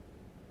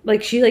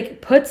 like, she, like,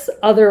 puts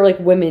other, like,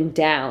 women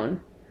down.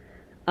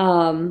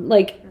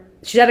 Like,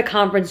 she's at a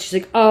conference, she's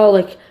like, oh,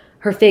 like,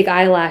 her fake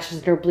eyelashes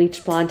and her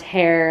bleached blonde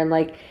hair, and,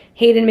 like,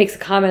 Hayden makes a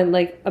comment,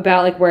 like,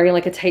 about, like, wearing,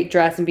 like, a tight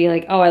dress and being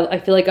like, oh, I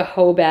feel like a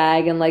hoe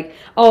bag, and, like,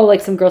 oh,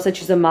 like, some girl said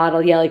she's a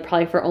model, yeah, like,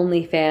 probably for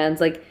OnlyFans,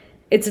 like,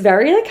 it's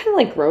very, like, kind of,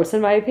 like, gross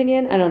in my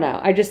opinion. I don't know.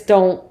 I just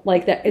don't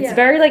like that. It's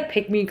very, like,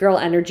 pick-me-girl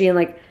energy, and,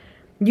 like,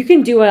 you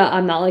can do a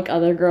I'm not like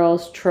other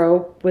girls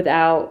trope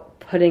without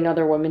putting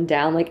other women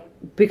down, like,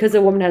 because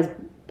a woman has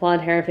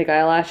blonde hair and fake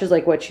eyelashes,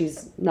 like, what,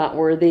 she's not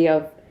worthy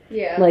of,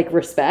 like,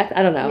 respect?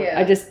 I don't know.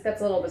 Yeah,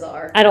 that's a little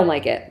bizarre. I don't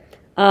like it.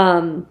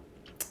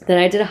 Then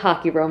I did a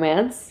hockey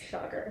romance.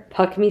 Shocker.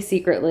 Puck Me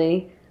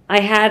Secretly. I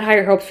had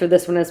higher hopes for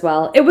this one as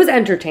well. It was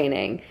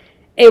entertaining.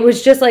 It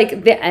was just,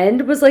 like, the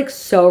end was, like,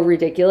 so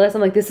ridiculous. I'm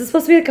like, this is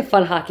supposed to be, like, a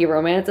fun hockey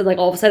romance. And, like,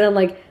 all of a sudden,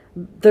 like,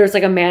 there's,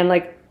 like, a man,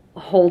 like,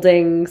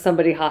 holding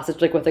somebody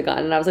hostage, like, with a gun.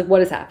 And I was like,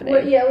 what is happening?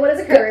 What is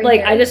occurring?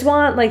 Like, I just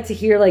want, like, to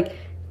hear, like,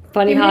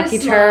 funny hockey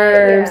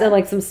terms and,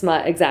 like, some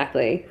smut.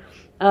 Exactly.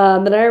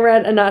 Then I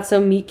read A Not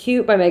So Meet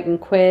Cute by Megan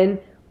Quinn.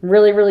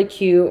 Really, really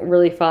cute,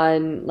 really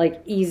fun,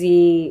 like,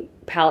 easy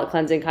palate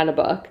cleansing kind of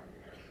book.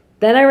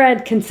 Then I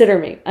read Consider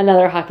Me,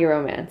 another hockey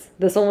romance.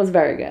 This one was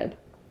very good.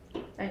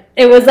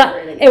 It was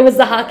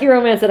the hockey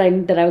romance that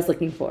I was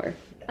looking for.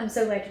 I'm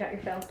so glad you got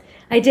your fill.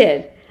 I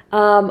did.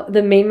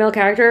 The main male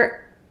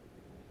character,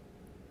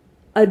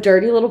 a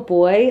dirty little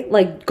boy,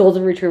 like,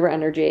 golden retriever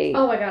energy.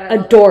 Oh my god,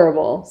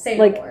 adorable. Say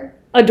like, more.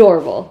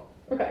 Adorable.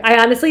 Okay.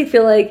 I honestly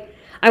feel like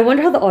I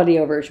wonder how the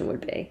audio version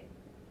would be.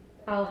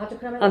 I'll have to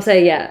put on my list. I'll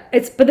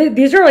say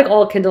these are, like,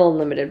 all Kindle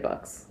Unlimited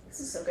books. This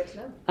is so good to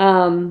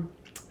know.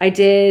 I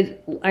did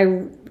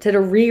a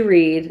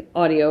reread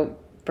audio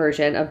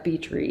version of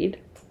Beach Read.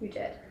 You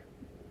did.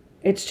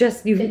 It's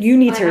just you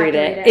need to read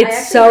it.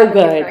 It's so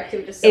good.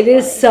 It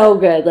is so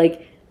good.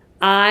 Like,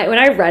 when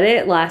I read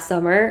it last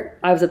summer,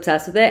 I was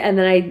obsessed with it, and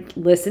then I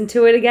listened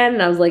to it again,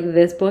 and I was like,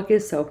 this book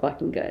is so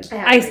fucking good.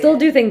 I still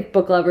do think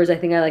Book Lovers I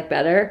like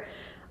better.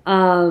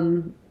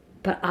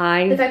 But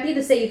the fact that you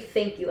just say you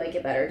think you like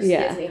it better just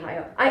gives me high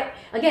hope.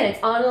 Again,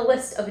 it's on a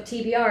list of a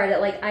TBR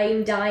that, like,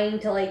 I'm dying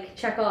to, like,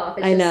 check off.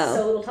 It's just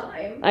so little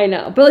time. I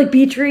know, but, like,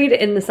 Beach Read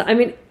in the I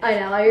mean, I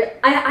know.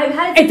 I've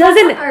had it. It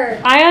doesn't.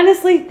 I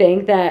honestly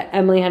think that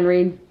Emily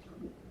Henry,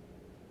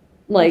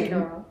 like,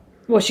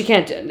 Well, she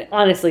can't do,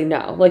 honestly,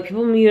 no. Like,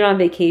 People Meet on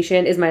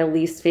Vacation is my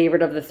least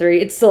favorite of the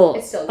three. It's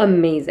still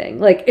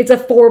amazing. Like, it's a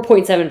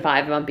 4.75 if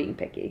I'm being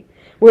picky.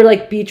 Where,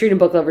 like, Beach Read and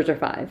Book Lovers are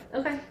 5.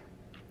 Okay.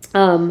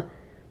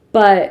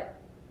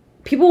 But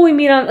People We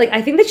Meet on, like,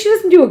 I think that she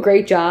doesn't do a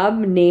great job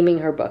naming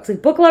her books.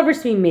 Like, Book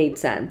Lovers to me made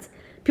sense.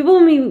 People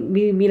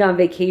We Meet on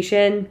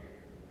Vacation,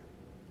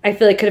 I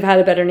feel like could have had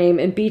a better name.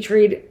 And Beach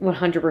Read,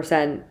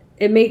 100%.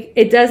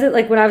 It doesn't,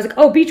 like, when I was like,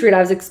 oh, Beach Read, I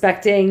was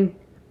expecting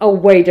a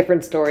way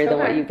different story than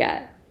what you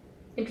get.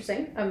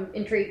 Interesting. I'm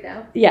intrigued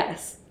now.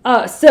 Yes.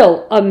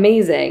 Still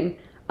amazing.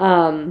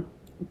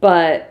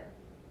 But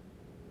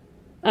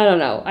I don't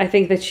know. I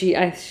think that she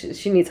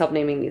needs help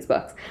naming these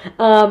books.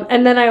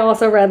 And then I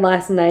also read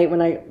last night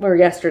or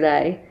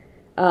yesterday,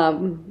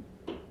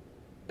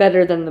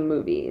 Better Than the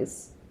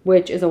Movies,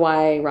 which is a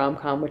YA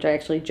rom-com, which I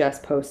actually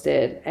just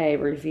posted a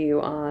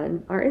review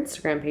on our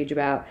Instagram page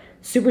about.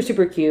 Super,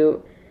 super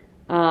cute.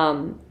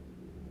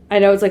 I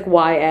know it's like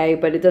YA,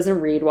 but it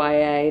doesn't read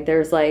YA.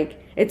 There's like,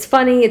 it's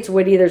funny, it's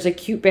witty, there's a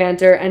cute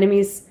banter.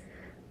 Enemies,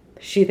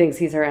 she thinks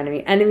he's her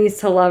enemy. Enemies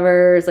to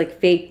lovers,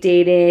 like fake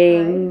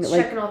dating,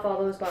 like checking off all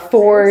those boxes.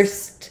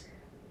 Forced,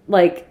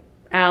 like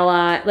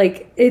ally,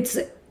 like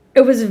it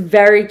was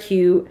very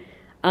cute.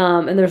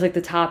 And there's like the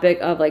topic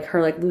of like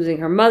her like losing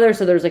her mother,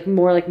 so there's like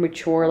more like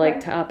mature like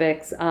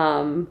topics.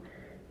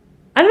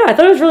 I don't know. I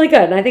thought it was really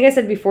good. And I think I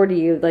said before to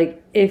you,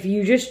 like, if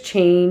you just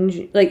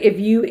change, like, if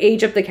you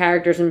age up the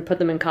characters and put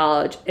them in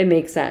college, it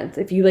makes sense.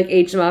 If you, like,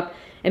 age them up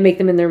and make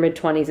them in their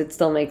mid-20s, it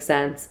still makes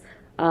sense.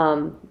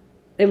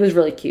 It was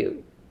really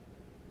cute.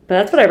 But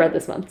that's what I read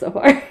this month so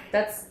far. It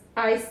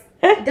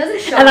doesn't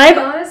shock me,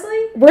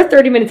 honestly. We're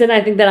 30 minutes in,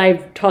 and I think that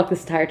I've talked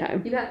this entire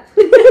time. You have.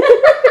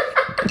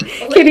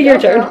 Katie, your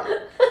turn.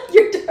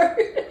 Your turn.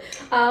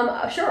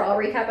 Sure, I'll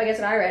recap, I guess,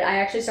 what I read. I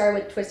actually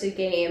started with Twisted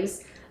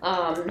Games.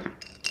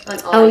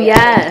 Oh,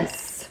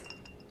 yes.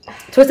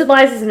 Twisted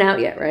Lies isn't out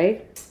yet,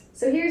 right?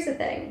 So here's the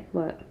thing.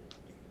 What?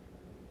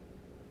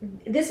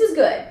 This was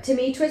good. To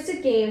me,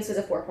 Twisted Games was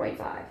a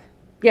 4.5.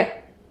 Yeah.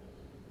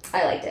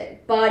 I liked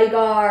it.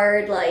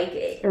 Bodyguard,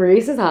 like...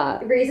 Reese is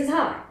hot. Reese is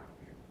hot.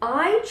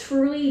 I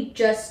truly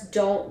just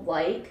don't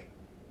like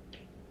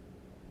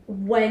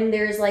when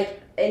there's,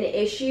 like, an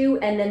issue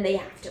and then they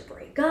have to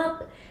break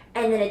up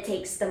and then it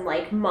takes them,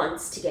 like,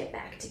 months to get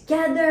back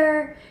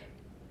together.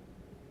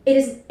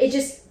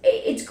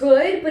 It's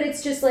good, but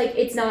it's just like,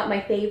 it's not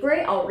my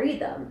favorite. I'll read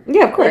them.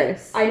 Yeah, of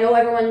course. Like, I know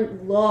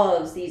everyone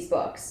loves these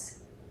books.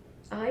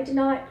 I did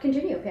not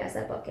continue past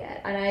that book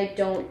yet, and I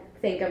don't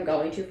think I'm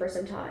going to for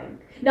some time.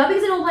 Not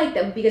because I don't like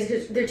them, because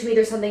to me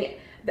there's something,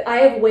 I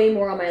have way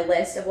more on my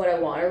list of what I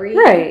want to read.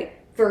 Right.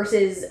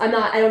 Versus, I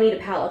don't need a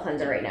palate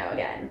cleanser right now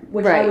again,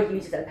 which I would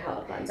use as a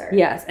palate cleanser.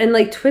 Yes, and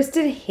like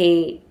Twisted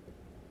Hate,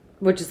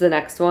 which is the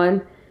next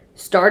one,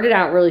 started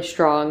out really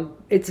strong.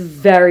 It's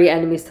very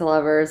enemies to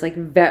lovers.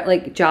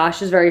 Like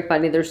Josh is very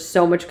funny. There's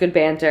so much good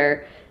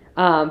banter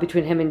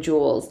between him and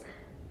Jules.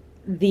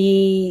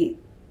 The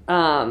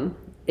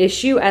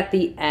issue at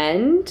the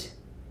end,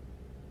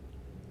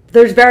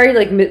 there's very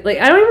like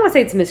I don't even want to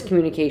say it's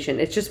miscommunication.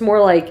 It's just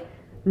more like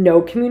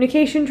no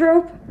communication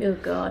trope. Oh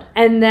God.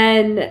 And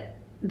then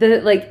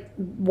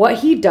what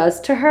he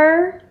does to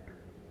her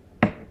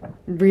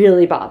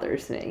really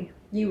bothers me.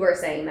 You were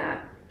saying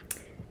that.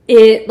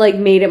 It, like,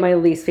 made it my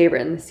least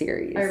favorite in the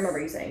series. I remember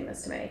you saying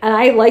this to me. And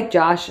I like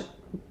Josh.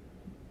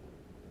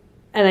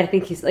 And I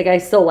think he's, like, I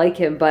still like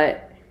him,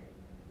 but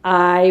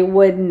I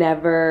would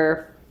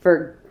never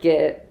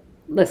forget.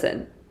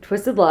 Listen,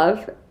 Twisted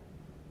Love,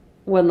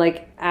 when,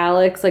 like,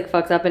 Alex, like,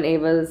 fucks up and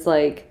Ava's,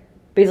 like,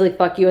 basically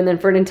fuck you. And then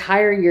for an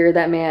entire year,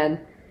 that man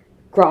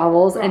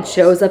grovels and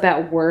shows up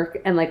at work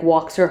and, like,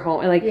 walks her home.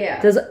 And, like,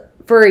 does...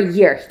 For a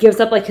year. He gives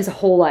up, like, his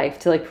whole life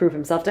to, like, prove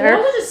himself to her. It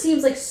also just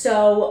seems, like,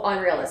 so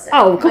unrealistic.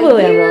 Oh,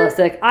 completely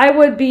unrealistic. I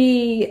would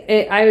be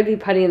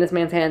putting in this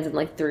man's hands in,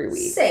 like, 3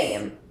 weeks.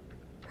 Same.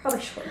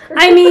 Probably shorter.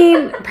 I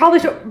mean, probably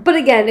short. But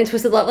again, in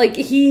Twisted Love, like,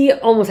 he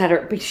almost had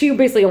her. She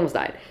basically almost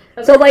died.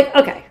 Okay. So, like,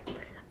 okay.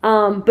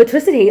 But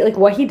Twisted Hate, like,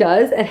 what he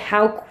does and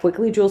how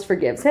quickly Jules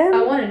forgives him.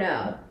 I want to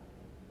know.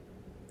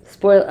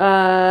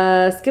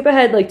 Skip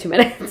ahead, like, 2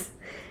 minutes.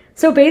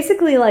 So,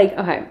 basically, like,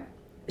 okay.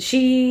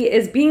 She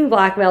is being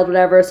blackmailed,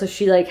 whatever, so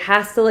she, like,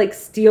 has to, like,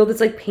 steal this,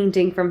 like,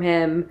 painting from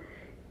him.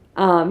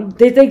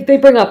 They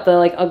bring up the,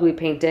 like, ugly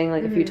painting,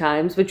 like, a few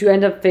times, but you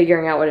end up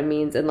figuring out what it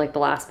means in, like, the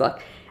last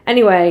book.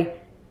 Anyway,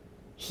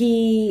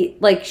 she,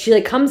 like,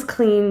 comes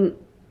clean.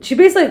 She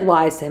basically, like,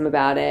 lies to him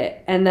about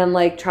it, and then,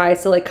 like,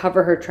 tries to, like,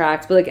 cover her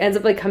tracks, but, like, ends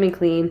up, like, coming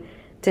clean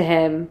to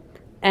him,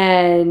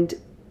 and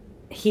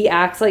he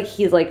acts like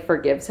he's, like,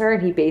 forgives her,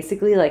 and he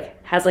basically,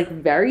 like, has, like,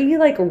 very,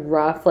 like,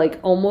 rough, like,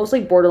 almost,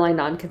 like, borderline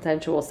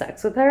non-consensual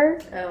sex with her.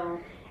 Oh.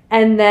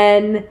 And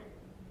then,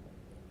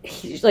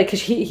 he's like,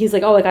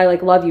 oh, like, I,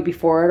 like, love you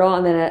before it all,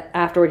 and then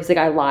afterward, he's like,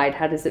 I lied,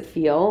 how does it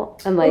feel?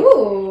 And, like,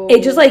 ooh.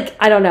 It just, like,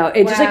 I don't know,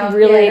 it just, like,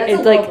 really, yeah,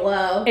 it's, like,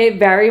 blow. It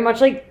very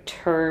much, like,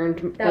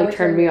 turned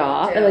me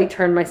off, it, like,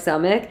 turned my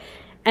stomach,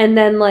 and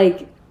then,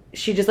 like,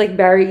 she just, like,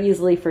 very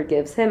easily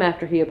forgives him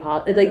after he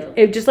apologized. Like,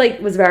 it just, like,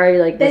 was very,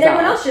 like, then bizarre.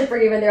 everyone else should have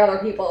forgiven their other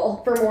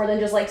people for more than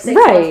just, like, 6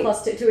 months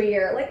plus to a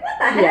year. Like, what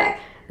the heck?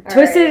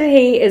 Twisted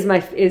Hate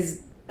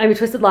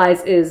Twisted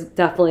Lies is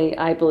definitely,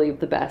 I believe,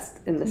 the best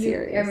in the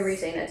series. I remember you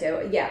saying that,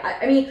 too. Yeah,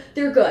 I mean,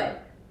 they're good.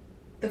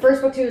 The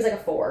first book, too, is, like, a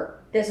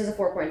 4. This is a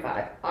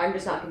 4.5. I'm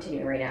just not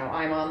continuing right now.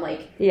 I'm on,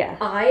 like... Yeah.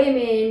 I am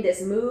in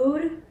this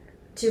mood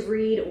to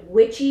read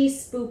witchy,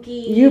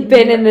 spooky... You've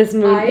been in this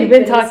mood. You've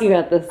been talking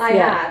about this. I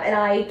have, and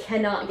I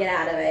cannot get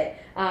out of it.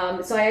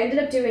 So I ended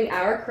up doing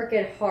Our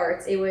Crooked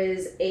Hearts. It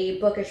was a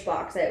bookish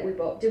box that we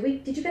both... Did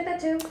you get that,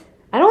 too?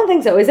 I don't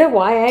think so. Is it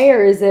YA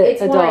or is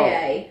it adult?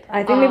 YA.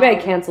 I think maybe I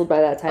canceled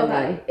by that time.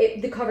 Okay.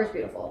 The cover's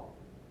beautiful.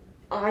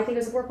 I think it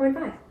was a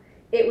 4.5.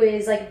 It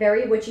was, like,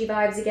 very witchy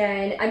vibes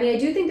again. I mean, I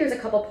do think there's a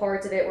couple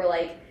parts of it where,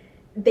 like,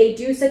 they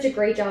do such a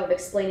great job of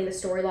explaining the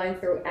storyline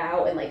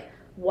throughout and, like,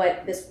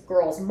 what this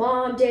girl's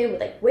mom did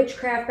with, like,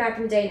 witchcraft back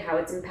in the day and how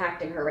it's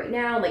impacting her right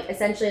now. Like,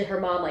 essentially her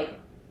mom, like...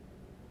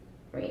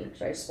 I mean,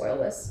 should I spoil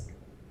this?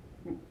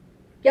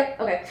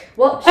 Yep, okay.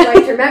 Well, she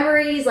wiped her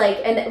memories, like,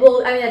 and,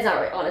 well, I mean, that's not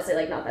right, honestly,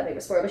 like, not that big of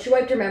a spoiler, but she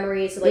wiped her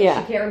memories, so, like,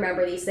 she can't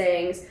remember these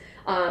things.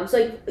 So,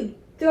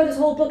 like, throughout this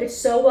whole book, it's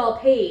so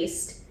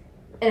well-paced,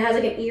 and it has,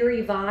 like, an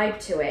eerie vibe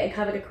to it, and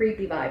kind of, like, a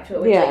creepy vibe to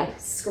it, which, like,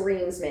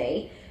 screams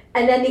me.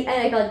 And then the end,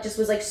 I felt like, just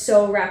was, like,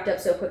 so wrapped up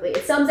so quickly.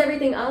 It sums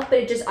everything up, but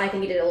I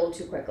think it did it a little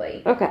too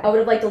quickly. Okay. I would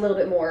have liked a little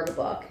bit more of a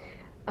book.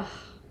 Ugh.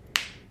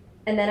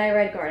 And then I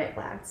read Garnet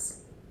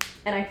Flats,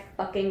 and I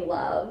fucking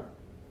love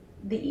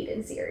the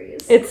Eden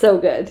series. It's so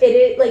good. It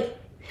is, like...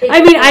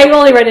 I mean, I've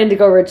only read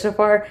Indigo Ridge so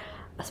far.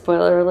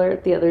 Spoiler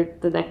alert,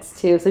 the next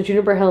two. So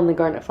Juniper Hill and the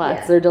Garnet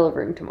Flats, they're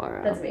delivering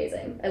tomorrow. That's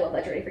amazing. I love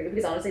that journey for you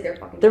because honestly, they're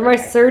fucking They're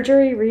terrific. My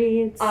surgery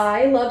reads.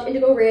 I loved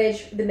Indigo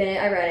Ridge the minute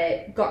I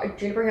read it.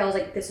 Juniper Hill was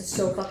like, this is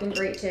so fucking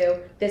great too.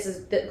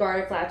 The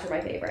Garnet Flats are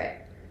my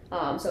favorite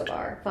so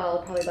far.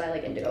 Followed probably by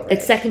like Indigo Ridge.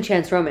 It's Second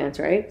Chance Romance,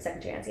 right?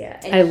 Second Chance, yeah.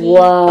 And I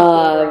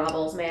love...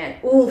 Grovels, man.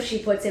 Ooh, she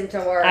puts him to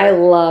work. I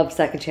love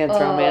Second Chance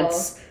Romance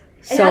so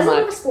much. And has a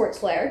little sports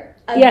flair.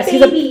 Yes,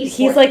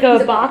 he's like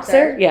a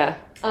boxer. Yeah.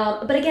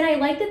 But again, I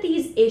like that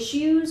these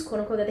issues,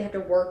 quote unquote, that they have to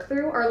work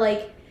through are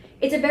like,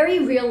 it's a very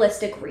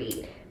realistic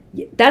read.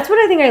 That's what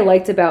I think I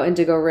liked about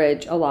Indigo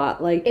Ridge a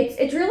lot. Like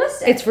it's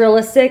realistic. It's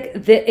realistic.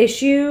 The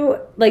issue,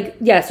 like,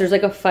 yes, there's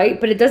like a fight,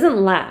 but it doesn't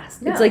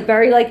last. No. It's like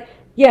very like,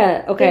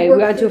 yeah, okay, we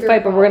got into a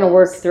fight, but we're gonna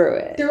work through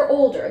it. They're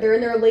older. They're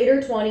in their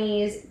later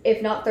 20s,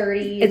 if not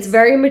 30s. It's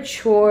very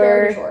mature.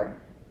 Very mature.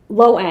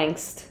 Low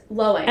angst.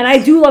 And I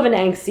do love an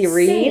angsty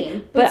read.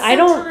 Same, but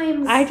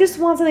I just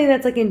want something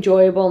that's like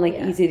enjoyable and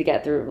like easy to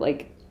get through.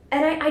 Like,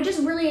 and I just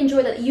really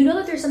enjoy that. You know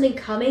that there's something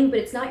coming, but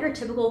it's not your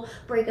typical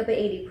break up at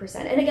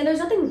 80%. And again, there's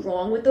nothing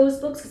wrong with those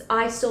books because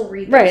I still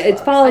read those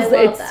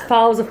books. It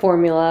follows a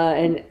formula,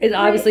 and it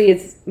obviously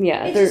it's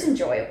just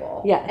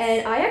enjoyable. Yes.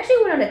 And I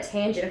actually went on a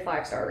tangent of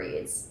 5-star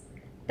reads.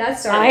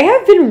 I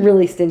have been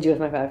really stingy with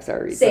my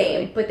 5-star reads.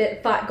 Same, but the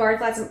Garnet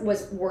Flats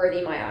was worthy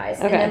in my eyes.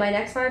 Okay. And then my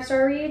next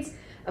 5-star reads,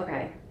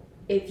 okay,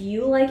 if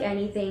you like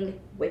anything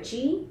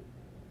witchy,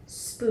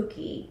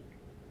 spooky,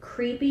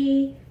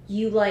 creepy,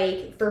 you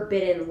like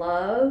forbidden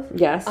love,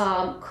 yes,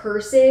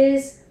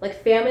 curses,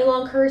 like family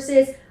long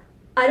curses.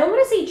 I don't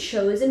want to say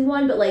chosen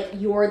one, but like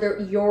you're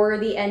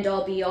the end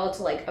all be all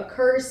to like a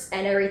curse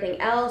and everything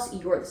else.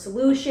 You're the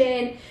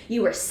solution.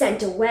 You were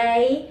sent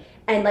away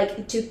and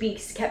like to be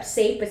kept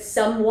safe, but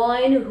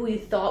someone who you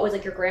thought was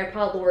like your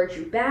grandpa lured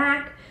you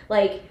back.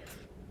 Like,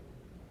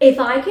 if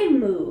I can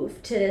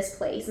move to this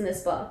place in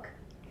this book,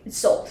 it's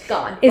sold,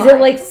 gone. Is it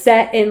like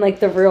set in like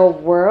the real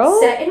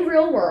world? Set in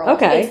real world.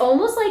 Okay. It's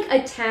almost like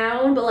a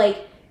town, but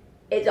like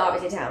it's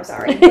obviously a town.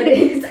 Sorry, but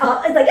it's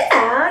like a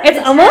town.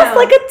 It's almost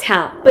like a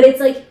town, but it's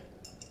like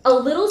a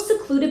little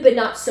secluded, but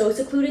not so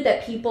secluded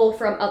that people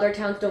from other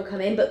towns don't come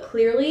in. But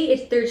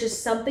clearly, there's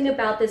just something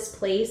about this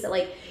place that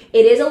like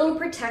it is a little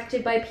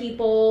protected by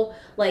people.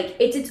 Like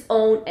it's its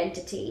own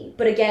entity.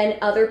 But again,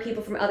 other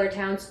people from other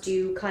towns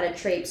do kind of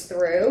traipse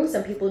through.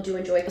 Some people do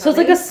enjoy coming. So it's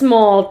like a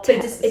small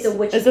town. It's a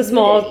witchy. It's a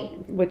small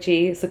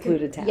witchy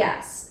secluded town.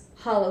 Yes,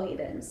 Hollow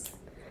Heathens.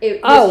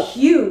 It was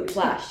huge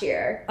last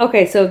year.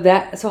 Okay, so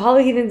Hollow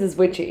Heathens is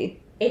witchy.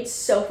 It's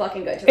so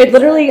fucking good. Teresa. It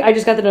literally, I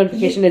just got the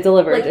notification. It's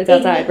delivered. Like, it's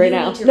outside right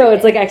now. No,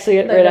 it's like actually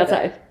right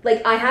outside.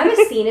 Like I have a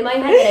scene in my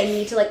head that I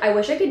need to like. I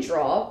wish I could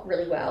draw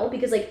really well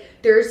because like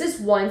there's this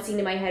one scene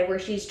in my head where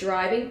she's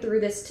driving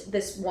through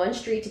this one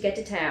street to get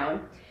to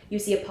town. You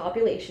see a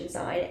population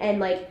sign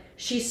and like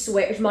she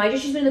swears. Mind you,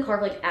 she's been in the car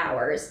for like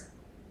hours,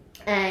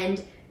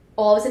 and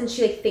all of a sudden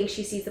she like thinks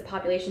she sees the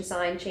population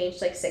sign change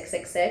to like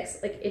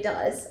 666. Like it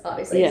does,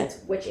 obviously,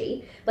 it's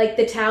witchy. Like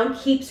the town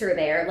keeps her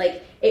there.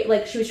 Like it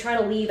like she was trying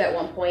to leave at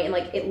one point and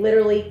like it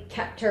literally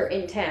kept her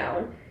in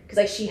town because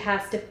like she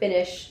has to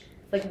finish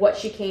like what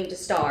she came to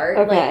start.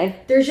 Okay.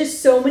 Like there's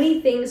just so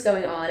many things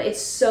going on.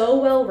 It's so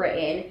well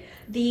written.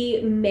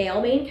 The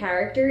male main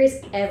character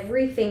is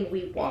everything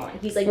we want.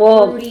 He's like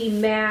broody,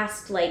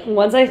 masked, like.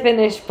 Once I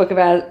finish Book of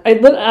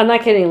I'm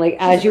not kidding. Like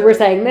as you were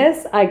saying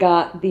this, I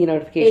got the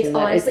notification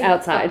that it's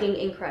outside. It's honestly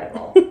fucking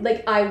incredible.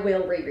 Like I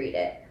will reread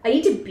it. I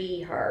need to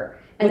be her.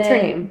 And what's then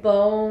her name?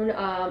 Bone.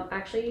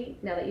 Actually,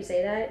 now that you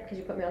say that, because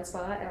you put me on the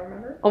spot, I don't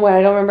remember. Oh wait,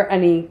 I don't remember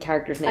any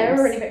characters' names. I don't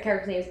remember any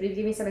characters' names, but if you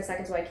give me 7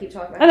 seconds while I keep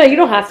talking about. Oh no, you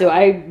don't have to.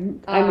 I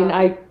mean,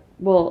 I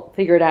will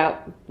figure it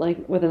out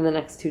like within the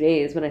next 2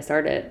 days when I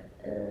start it.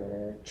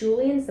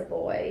 Julian's the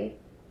boy.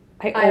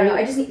 I don't know.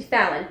 I just need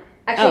Fallon.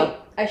 Actually,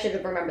 I should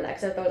have remembered that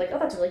because I thought like, oh,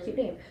 that's a really cute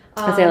name.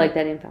 I say I like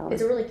that name, Fallon.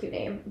 It's a really cute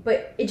name,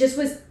 but it just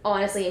was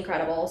honestly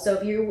incredible. So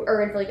if you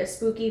are in for like a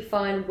spooky,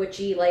 fun,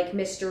 witchy, like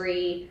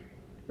mystery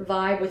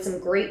vibe with some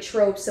great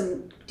tropes,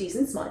 some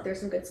decent smut.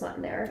 There's some good smut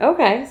in there.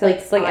 Okay, so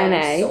it's like I'm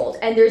NA. Sold.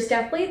 And there's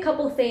definitely a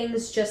couple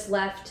things just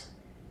left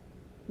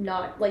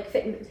not like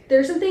fitting.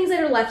 There's some things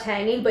that are left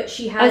hanging, but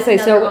she has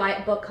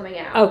another book coming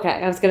out. Okay,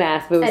 I was going to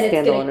ask if it was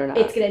standalone or not.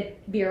 It's going to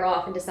veer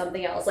off into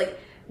something else. Like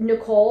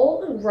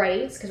Nicole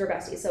writes, because we're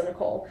besties, so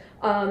Nicole.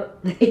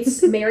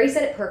 It's Mary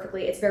said it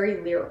perfectly. It's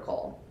very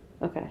lyrical.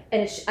 Okay.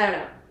 And it's, I don't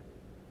know.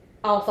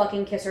 I'll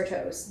fucking kiss her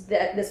toes.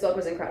 This book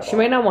was incredible. She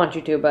might not want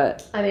you to,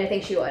 but... I mean, I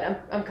think she would.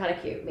 I'm kind of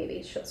cute,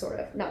 maybe, sort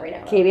of. Not right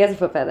now. Katie has a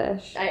foot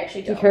fetish. I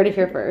actually don't. You heard it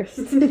here first.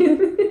 And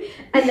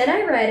then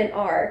I read an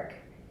arc,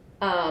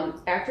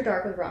 After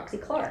Dark with Roxy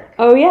Clark.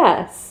 Oh,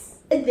 yes.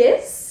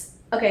 This...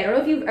 Okay, I don't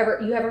know if you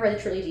haven't read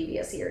the Truly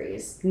Devious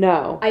series.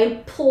 No. I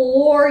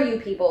implore you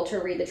people to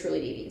read the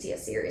Truly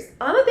Devious series.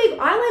 I like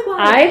YA.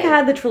 I've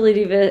had the Truly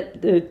Devious...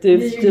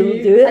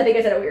 I think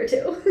I said it weird,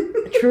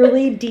 too.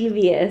 Truly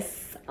Devious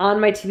on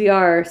my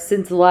TBR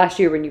since last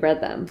year when you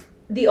read them.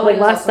 The audio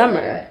like last summer.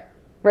 Really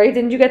right?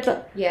 Didn't you get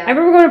the... Yeah. I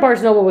remember going to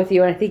Barnes & Noble with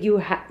you, and I think you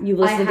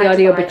listened to the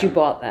audio, but you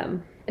bought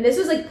them. And this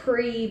was like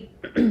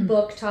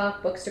pre-book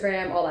talk,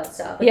 bookstagram, all that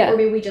stuff. Like, yeah. Or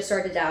maybe we just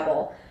started to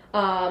dabble.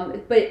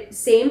 But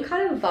same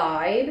kind of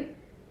vibe.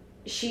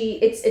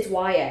 It's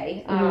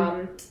YA.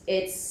 Mm-hmm.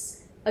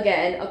 It's,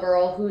 again, a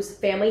girl whose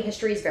family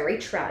history is very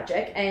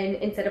tragic, and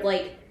instead of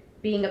like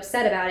being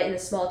upset about it in a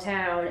small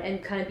town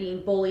and kind of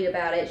being bullied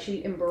about it,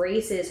 she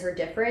embraces her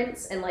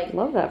difference and like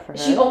love that for her.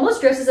 She almost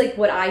dresses like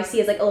what I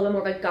see as like a little bit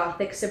more of a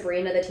gothic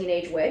Sabrina the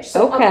Teenage Witch.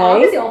 So okay. I'm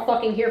obviously all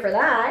fucking here for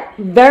that.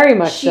 Very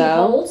much she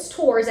holds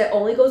tours that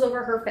only goes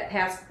over her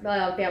past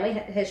family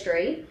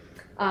history.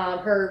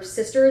 Her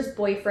sister's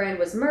boyfriend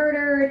was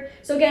murdered.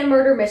 So again,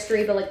 murder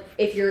mystery, but like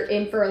if you're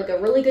in for like a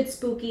really good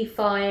spooky,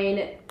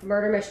 fun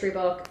murder mystery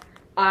book,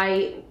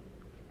 I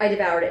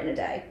devoured it in a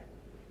day.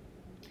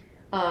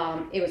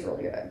 It was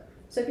really good.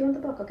 So if you want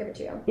the book, I'll give it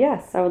to you.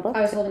 Yes, I would love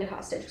I was holding it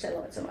hostage because I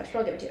love it so much, but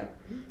I'll give it to you.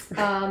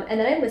 And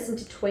then I listened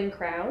to Twin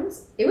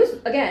Crowns. It was,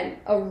 again,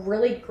 a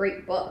really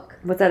great book.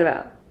 What's that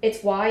about?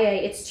 It's YA.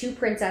 It's two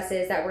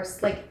princesses that were,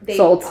 like, they...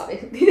 Sold.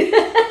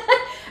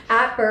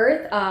 At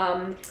birth,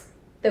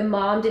 the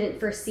mom didn't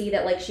foresee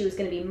that, like, she was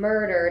going to be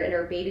murdered and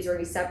her babies were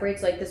going to be separated.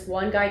 So, like, this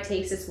one guy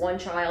takes this one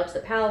child to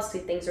the palace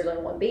because he thinks there's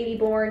only one baby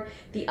born.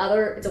 The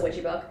other... It's a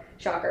witchy book.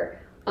 Shocker.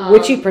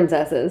 Witchy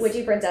princesses.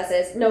 Witchy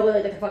princesses. No,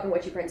 literally, like the fucking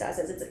witchy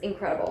princesses. It's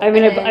incredible. I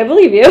mean, I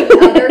believe you. The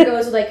other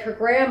goes with, like, her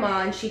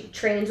grandma, and she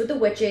trains with the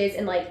witches,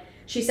 and, like,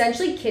 she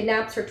essentially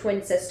kidnaps her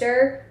twin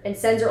sister and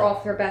sends her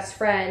off with her best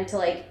friend to,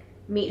 like,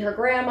 meet her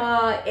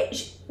grandma.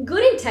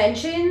 Good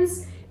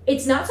intentions.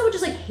 It's not so much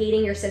just, like,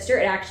 hating your sister.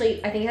 It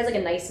actually, I think it has, like,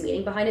 a nice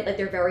meaning behind it. Like,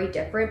 they're very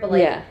different, but,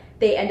 like,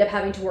 they end up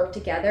having to work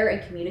together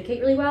and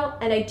communicate really well.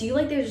 And I do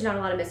like there's just not a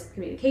lot of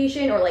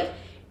miscommunication or, like,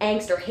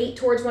 angst or hate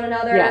towards one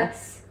another.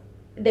 Yes.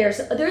 There's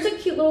a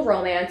cute little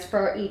romance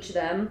for each of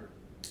them.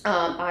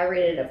 I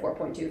rated it at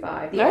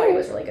 4.25. The audio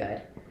was really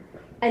good.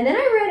 And then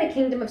I read A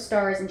Kingdom of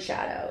Stars and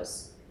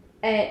Shadows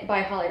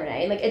by Holly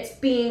Renee. And like it's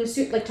being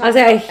like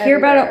I hear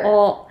about it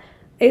all.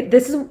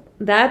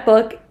 That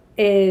book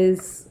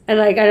is, and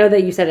like I know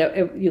that you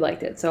said you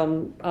liked it, so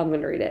I'm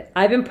going to read it.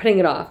 I've been putting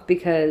it off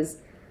because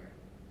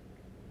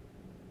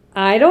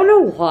I don't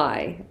know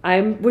why.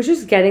 I was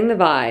just getting the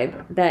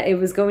vibe that it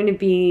was going to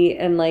be,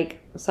 and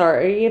like,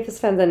 sorry if this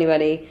offends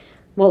anybody,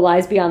 What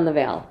Lies Beyond the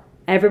Veil.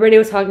 Everybody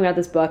was talking about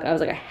this book. I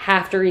was like, I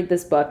have to read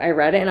this book. I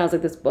read it, and I was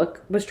like, this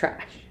book was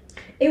trash.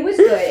 It was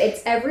good.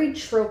 It's every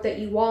trope that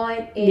you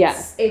want.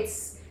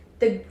 It's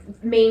the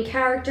main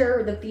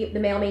character, the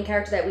male main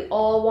character that we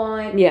all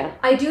want. Yeah.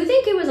 I do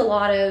think it was a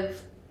lot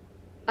of,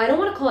 I don't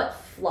want to call it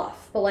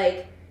fluff, but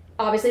like,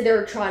 obviously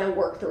they're trying to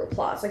work through a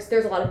plot. So like,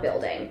 there's a lot of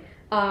building.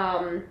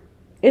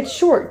 It's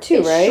short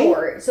too, right? It's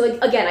short. So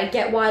like, again, I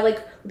get why like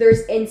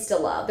there's insta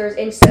love, there's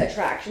insta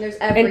attraction, there's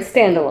everything. It's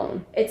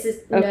standalone. It's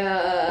just,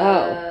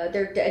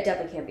 there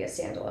definitely can't be a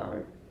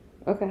standalone.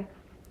 Okay.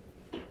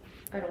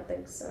 I don't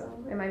think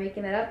so. Am I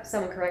making that up?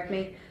 Someone correct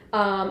me.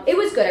 It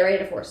was good. I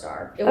rated it a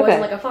 4-star. It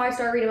wasn't like a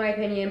 5-star read in my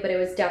opinion, but it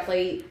was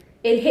definitely,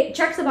 it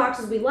checks the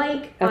boxes we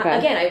like.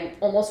 Again, I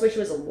almost wish it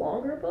was a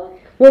longer book.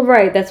 Well,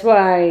 right. That's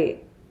why,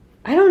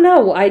 I don't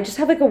know. I just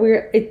have like a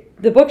weird,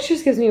 the book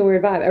just gives me a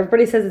weird vibe.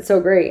 Everybody says it's so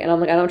great, and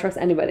I'm like, I don't trust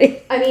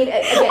anybody. I mean,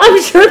 again,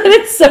 I'm sure that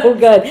it's so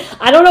good.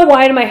 I don't know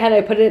why in my head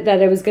I put it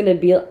that it was going to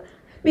be,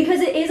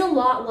 Because it is a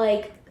lot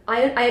like I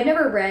have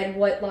never read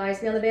What Lies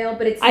Beyond the Veil,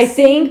 but it's the I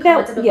same think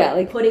that concept of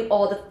like putting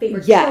all the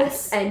favorite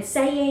tropes and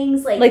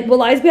sayings like What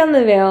Lies Beyond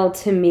the Veil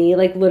to me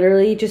like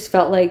literally just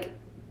felt like,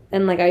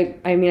 and like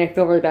I mean I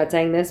feel really bad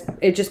saying this,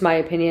 it's just my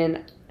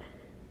opinion.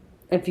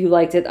 If you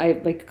liked it,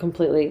 I like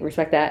completely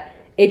respect that.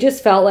 It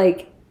just felt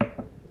like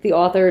the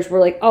authors were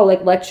like, oh,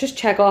 like let's just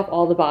check off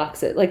all the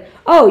boxes. Like,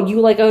 oh, you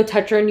like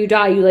touch her and you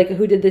die. You like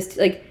who did this?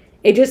 Like,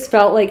 it just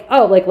felt like,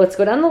 oh, like let's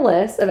go down the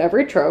list of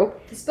every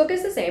trope. This book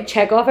is the same.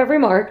 Check off every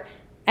mark.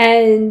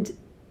 And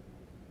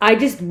I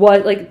just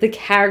was like the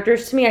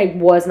characters to me, I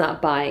was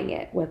not buying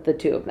it with the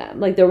two of them.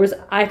 Like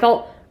I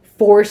felt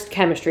forced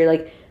chemistry.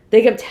 Like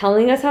they kept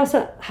telling us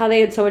how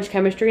they had so much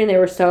chemistry and they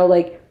were so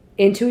like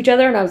into each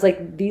other. And I was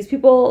like, these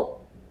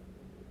people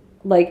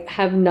like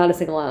have not a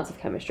single ounce of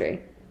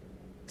chemistry.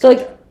 So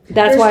like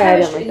that's why I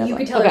didn't like that. You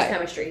could tell there's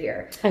chemistry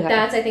here. Okay.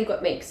 That's I think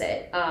what makes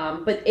it.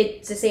 But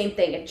it's the same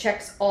thing. It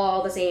checks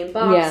all the same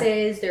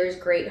boxes. Yeah. There's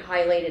great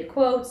highlighted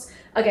quotes.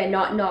 Again,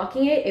 not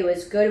knocking it. It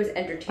was good. It was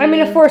entertaining. I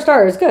mean, a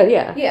 4-star is good.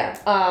 Yeah. Yeah.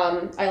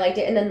 I liked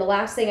it. And then the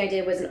last thing I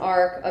did was an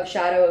arc of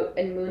Shadow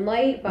and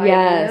Moonlight by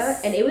Nina,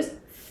 and it was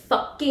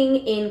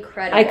fucking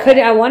incredible.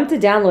 I wanted to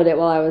download it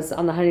while I was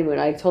on the honeymoon.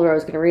 I told her I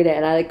was going to read it,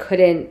 and I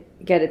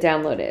couldn't get it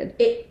downloaded.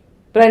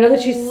 But I know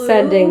that she's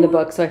sending the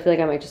book, so I feel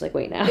like I might just like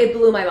wait now. It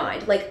blew my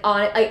mind. Like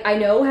I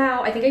know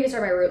how. I think I even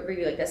started my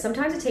review like this.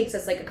 Sometimes it takes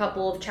us like a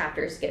couple of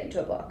chapters to get into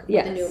a book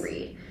with a new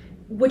read,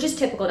 which is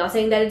typical. Not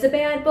saying that it's a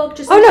bad book.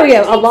 Just a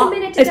lot. A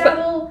minute to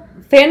dabble.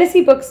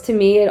 Fantasy books to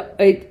me,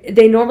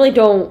 they normally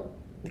don't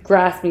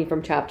grasp me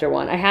from chapter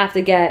 1. I have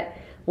to get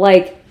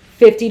like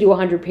 50 to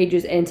 100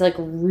 pages in to like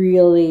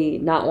really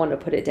not want to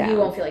put it down. You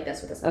won't feel like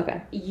this with this book.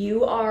 Okay.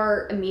 You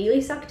are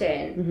immediately sucked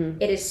in.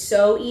 Mm-hmm. It is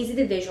so easy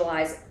to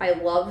visualize. I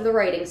love the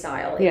writing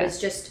style. It was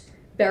just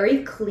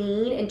very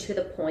clean and to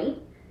the point.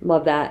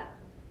 Love that.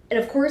 And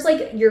of course,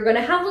 like, you're going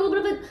to have a little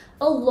bit of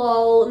a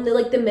lull in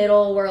the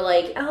middle where,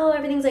 like, oh,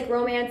 everything's, like,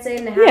 romancing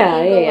and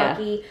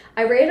happy-go-lucky.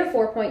 I rated a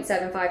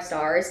 4.75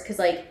 stars because,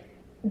 like,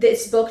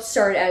 this book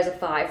started as a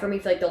 5 for me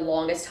for, like, the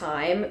longest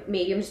time.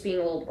 Maybe I'm just being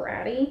a little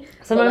bratty.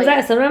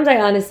 Sometimes I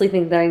honestly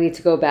think that I need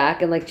to go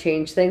back and, like,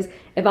 change things.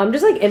 If I'm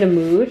just, like, in a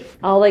mood,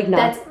 I'll, like,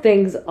 knock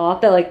things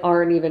off that, like,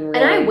 aren't even really...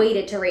 And I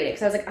waited to rate it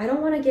because I was like, I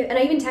don't want to give... And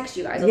I even text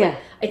you guys. I was like,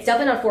 it's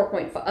definitely not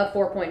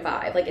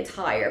 4.5. Like, it's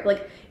higher. But,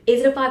 like,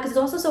 is it a 5? Because it's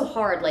also so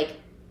hard. Like,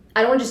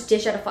 I don't want to just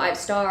dish out a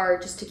 5-star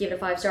just to give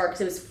it a 5-star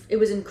because it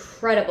was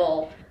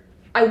incredible.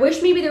 I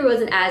wish maybe there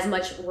wasn't as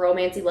much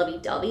romancy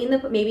lovey-dovey in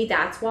the... Maybe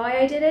that's why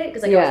I did it.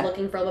 Because, like, I was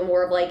looking for a little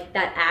more of, like,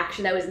 that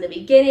action that was in the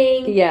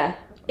beginning. Yeah.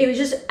 It was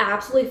just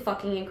absolutely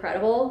fucking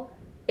incredible.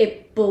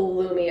 It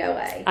blew me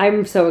away.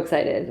 I'm so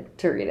excited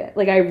to read it.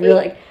 Like, I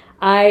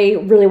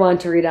really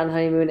wanted to read it on the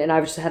honeymoon, and I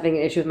was just having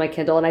an issue with my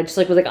Kindle, and I just,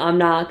 like, was like, I'm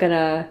not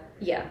gonna...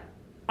 Yeah.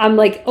 I'm,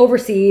 like,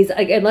 overseas.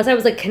 Like, unless I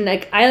was, like,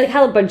 I, like,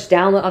 had a bunch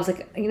download. I was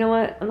like, you know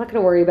what? I'm not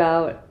gonna worry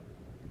about...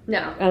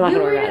 No. I'm not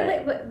gonna worry about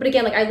it. But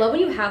again, like, I love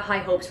when you have high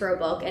hopes for a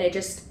book, and it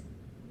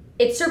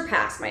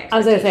surpassed my expectations. I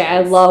was gonna say,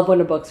 I love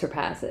when a book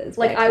surpasses.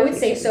 Like, I would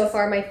say so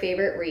far my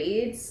favorite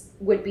reads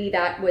would be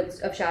that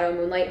of Shadow and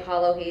Moonlight,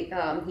 Hollow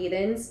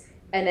Heathens,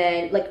 and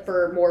then, like,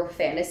 for more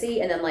fantasy,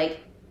 and then, like,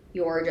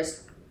 your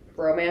just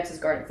romance is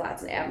Garden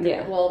Flats and After.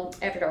 Yeah. Well,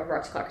 After Dark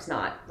Rocks Clock is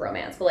not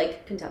romance, but,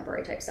 like,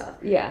 contemporary type stuff.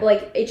 Yeah. But,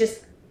 like, it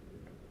just...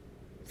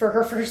 For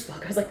her first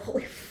book, I was like,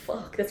 holy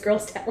fuck, this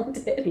girl's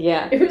talented.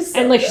 Yeah. It was so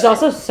And, like, good. she's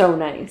also so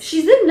nice.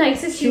 She's the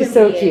nicest human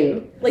being. She's so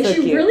cute. Like, so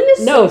she cute. really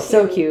is so cute.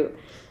 so cute.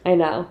 I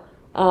know.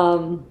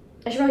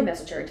 I should probably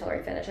message her and tell her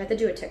to finish. I have to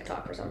do a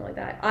TikTok or something like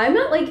that. I'm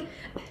not, like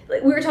we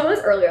were talking about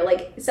this earlier,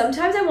 like,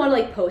 sometimes I want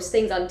to, like, post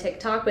things on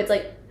TikTok, but it's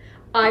like,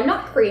 I'm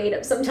not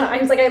creative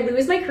sometimes. Like, I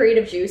lose my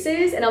creative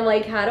juices, and I'm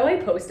like, how do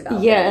I post about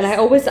this? Yeah, and I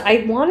always say,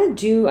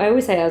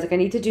 I was like, I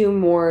need to do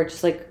more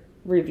just, like,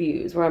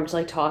 reviews where I'm just,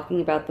 like,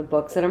 talking about the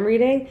books that I'm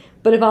reading.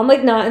 But if I'm,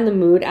 like, not in the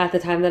mood at the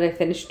time that I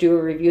finish do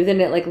a review,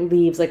 then it, like,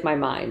 leaves, like, my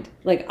mind.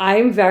 Like,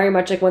 I'm very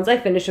much, like, once I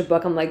finish a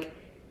book, I'm like,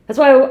 that's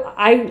why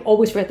I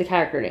always forget the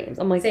character names.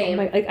 I'm like, Same.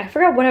 Like, I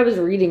forgot what I was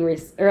reading,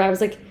 or I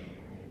was like,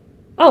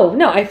 oh,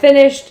 no, I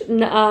finished,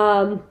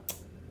 not,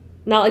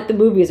 like, the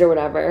movies or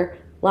whatever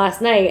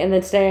last night, and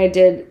then today I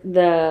did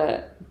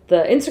the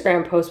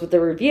Instagram post with the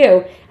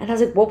review, and I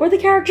was like, what were the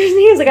characters'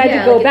 names? Like, I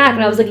had to go back,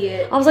 and I was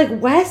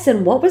like, Wes,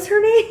 and what was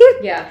her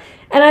name? Yeah.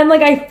 And I'm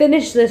like, I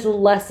finished this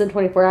less than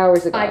 24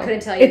 hours ago. I couldn't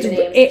tell you the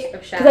names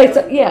of Shadow.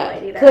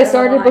 Because I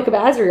started Book of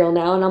Azrael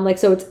now, and I'm like,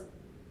 so it's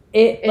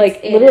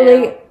like,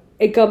 literally,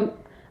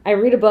 I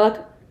read a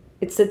book,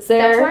 it sits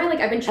there. That's why, like,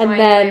 I've been trying and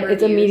then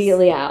it's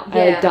immediately out.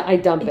 Yeah. I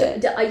dump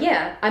it.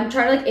 Yeah. I'm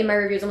trying to, like, in my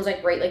reviews, almost,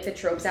 like, write, like, the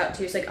tropes out,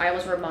 too, so, like, I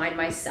almost remind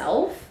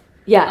myself.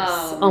 Yes.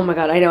 Oh, my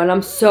God, I know, and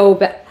I'm so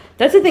bad.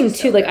 That's the thing,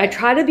 too. Like, I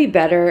try to be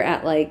better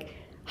at, like,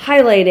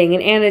 highlighting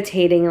and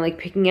annotating and, like,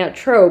 picking out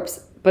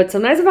tropes. But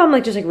sometimes if I'm,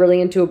 like, just, like, really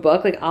into a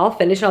book, like, I'll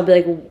finish and I'll be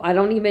like, I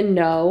don't even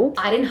know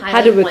I didn't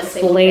how to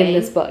explain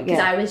this book. Because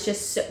I was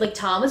just, so, like,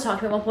 Tom was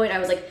talking at one point. I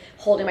was, like,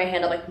 holding my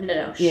hand up, like,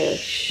 no, yeah.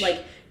 shh.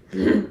 Like,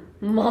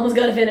 Mom's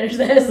got to finish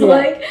this. Yeah.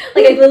 Like,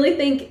 I literally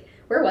think...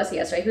 where was he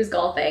yesterday? He was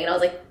golfing, and I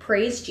was like,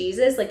 praise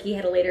Jesus, like he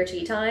had a later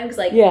tea time, because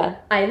like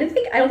I don't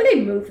think I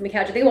moved from the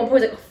couch. I think at one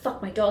point I was like, oh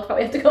fuck, my dogs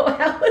probably have to go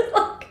out.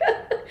 Like,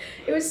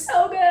 it was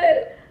so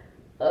good.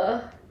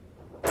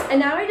 And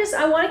now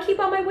I want to keep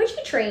on my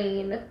witchy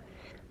train.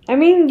 I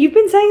mean, you've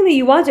been saying that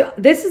you want to.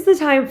 This is the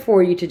time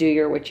for you to do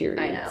your witchy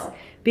reads. I know.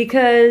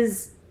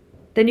 Because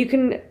then you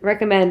can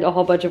recommend a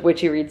whole bunch of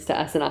witchy reads to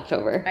us in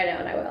October. I know,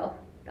 and I will.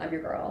 I'm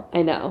your girl.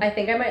 I know. I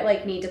think I might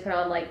like need to put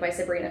on like my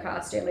Sabrina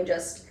costume and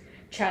just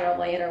channel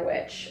my inner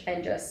witch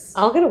and just...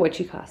 I'll get a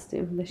witchy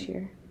costume this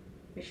year.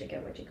 We should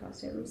get witchy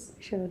costumes.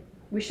 We should.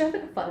 We should have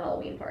like a fun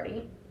Halloween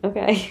party.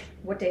 Okay.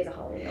 What day is a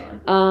Halloween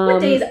on?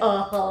 What day is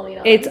a Halloween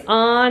on? It's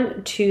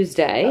on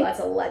Tuesday. Oh, that's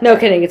a legend. No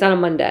kidding, it's on a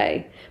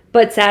Monday.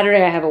 But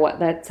Saturday I have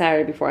that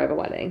Saturday before I have a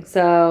wedding.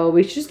 So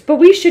we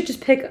should just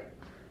pick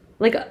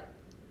like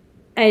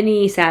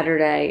any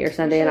Saturday or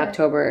Sunday in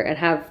October and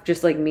have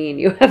just like me and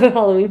you have a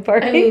Halloween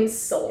party. I mean,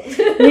 sold.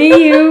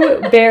 Me,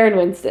 you, Bear, and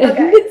Winston.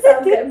 Okay,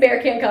 sounds good.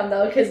 Bear can't come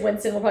though because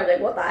Winston will probably be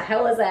like, what the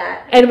hell is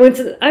that? And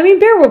Winston, I mean,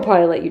 Bear will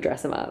probably let you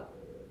dress him up.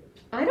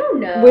 I don't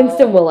know.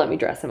 Winston will let me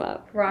dress him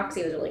up.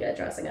 Roxy was really good at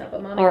dressing up,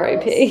 but Mom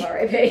R.I.P.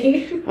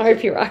 R.I.P.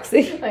 R.I.P.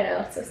 Roxy. I know,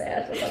 it's so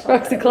sad.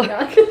 Roxy Clark.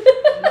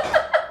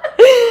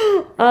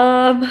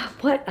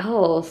 What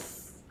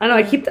else? I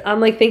don't know. I'm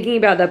like thinking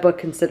about that book,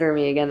 Consider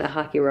Me Again, that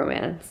hockey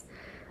romance.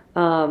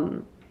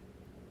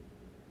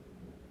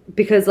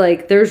 Because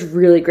like there's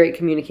really great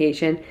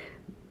communication.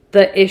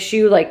 The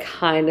issue like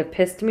kind of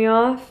pissed me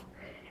off.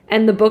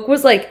 And the book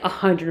was like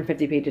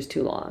 150 pages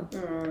too long.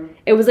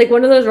 It was like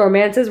one of those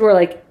romances where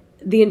like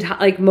the entire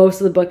like most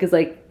of the book is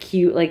like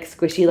cute, like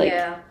squishy, like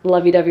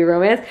lovey-dovey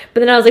romance. But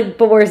then I was like,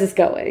 but where's this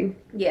going?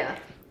 Yeah.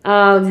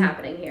 What's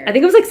happening here? I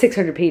think it was like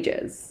 600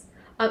 pages.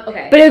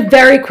 Okay. But it was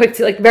very quick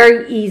to like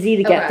very easy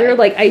to get through.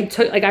 Like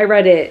I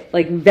read it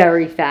like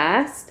very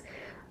fast.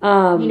 You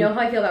know how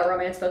I feel about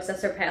romance books that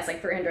surpass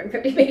like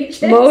 350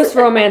 pages? Most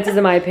romances,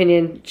 in my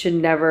opinion, should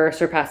never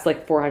surpass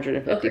like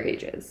 450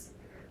 pages.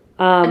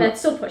 And that's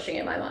still pushing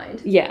in my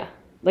mind. Yeah.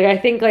 Like, I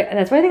think, like,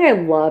 that's why I think I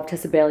love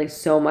Tessa Bailey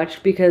so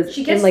much, because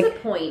she gets like, to the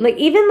point. Like,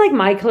 even, like,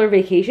 My Killer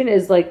Vacation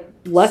is, like,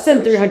 less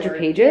than 300 short.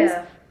 Pages.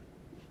 Yeah.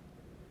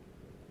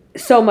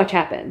 So much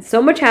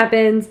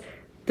happens.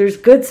 There's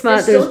good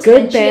smut. There's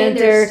good banter.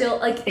 There's still,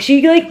 like,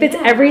 she, like, fits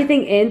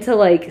everything into,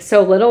 like,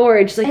 so little, or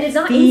it just, like, and it's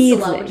not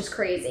insta-love, which is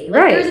crazy.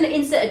 Like, right. There's an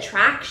instant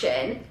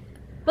attraction.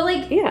 But,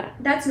 like,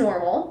 that's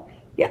normal.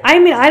 Yeah, I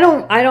mean, I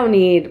don't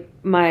need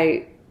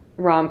my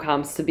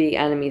rom-coms to be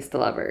enemies to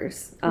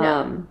lovers.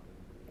 No.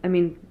 I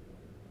mean,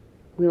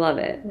 we love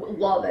it.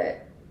 Love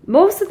it.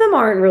 Most of them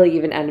aren't really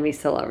even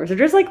enemies to lovers. They're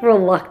just, like,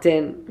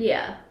 reluctant.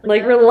 Yeah.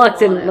 Like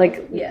reluctant,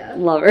 like,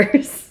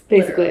 lovers,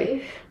 basically.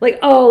 Literally. Like,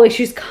 oh, like,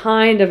 she's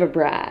kind of a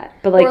brat.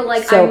 But, like, or,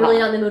 like, so I'm really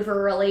hot. not in the mood for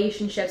a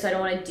relationship, so I don't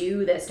want to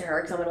do this to her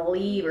because I'm going to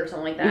leave or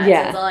something like that.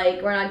 Yeah. So it's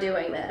like, we're not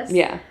doing this.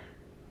 Yeah.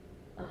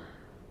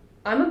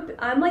 I'm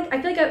like, I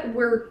feel like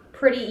we're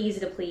pretty easy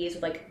to please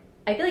with, like,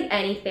 I feel like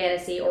any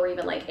fantasy or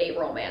even, like, a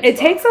romance It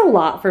book. takes a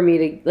lot for me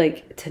to,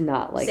 like, to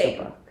not like a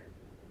book.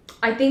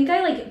 I think I,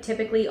 like,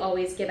 typically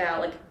always give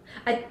out, like,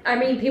 I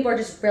mean, people are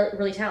just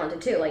really talented,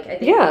 too. Like, I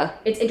think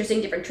it's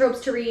interesting, different tropes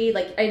to read.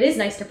 Like, it is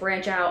nice to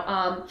branch out.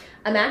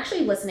 I'm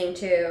actually listening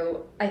to,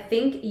 I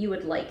think you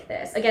would like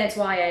this. Again, it's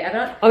YA. I'm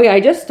not... Oh, yeah,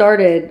 I just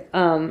started,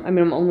 I mean,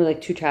 I'm only,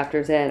 like, 2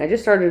 chapters in. I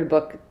just started a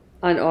book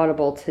on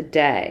Audible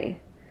today.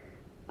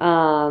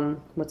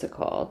 What's it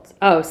called?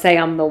 Oh, Say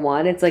I'm the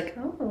One. It's, like...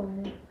 Oh.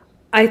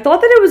 I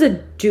thought that it was a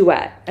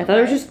duet. I thought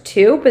it was just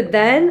 2, but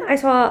then I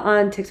saw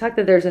on TikTok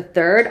that there's a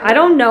 3rd. I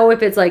don't know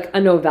if it's like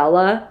a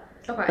novella,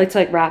 like to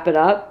like wrap it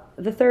up.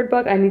 The 3rd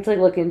book, I need to like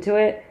look into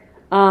it.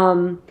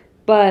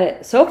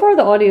 But so far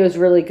the audio is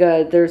really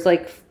good. There's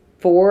like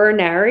 4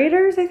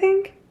 narrators, I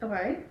think.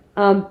 Okay.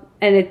 And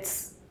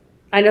it's,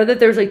 I know that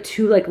there's like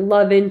 2 like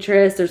love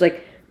interests. There's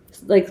like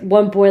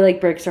one boy like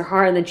breaks her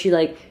heart, and then she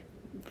like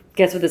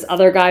gets with this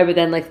other guy, but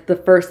then like the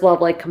first love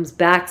like comes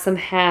back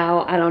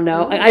somehow. I don't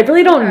know. I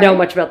really don't know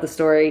much about the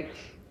story,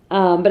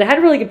 but it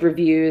had really good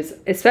reviews,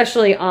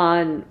 especially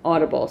on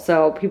Audible.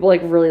 So people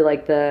like really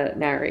like the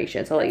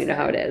narration. So I'll let you know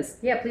how it is.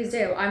 Yeah, please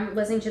do. I'm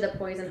listening to The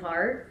Poison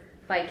Heart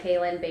by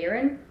Kaylin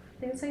Barron. I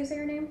think that's how you say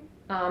her name.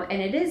 And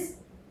it is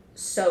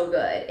so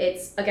good.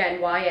 It's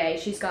again YA.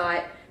 She's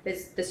got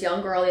this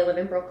young girl. They live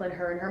in Brooklyn.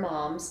 Her and her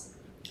moms.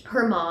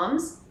 Her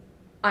moms,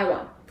 I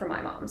want for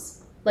my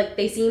moms. Like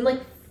they seem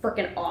like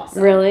freaking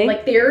awesome. Really?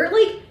 Like they're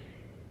like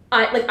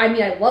I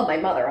mean I love my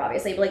mother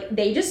obviously, but like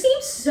they just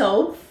seem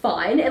so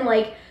fun and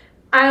like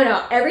I don't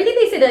know, everything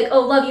they say they're like,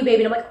 oh love you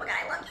baby, and I'm like, oh my god,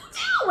 I love you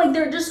too. Like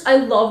they're just, I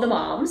love the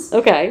moms.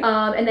 Okay.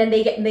 And then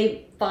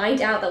they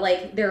find out that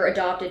like their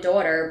adopted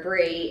daughter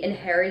Brie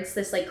inherits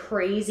this like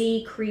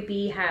crazy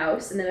creepy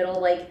house in the middle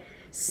of like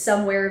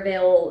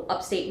Somewhereville,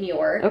 upstate New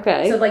York.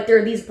 Okay. So like there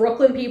are these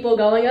Brooklyn people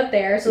going up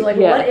there, so like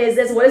what is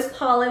this, what is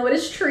pollen, what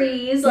is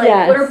trees, like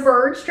what are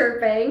birds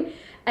chirping?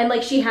 And,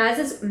 like, she has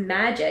this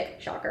magic,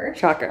 shocker.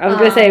 I was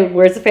going to say,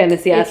 where's the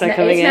fantasy aspect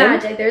coming in?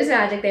 It's magic. There's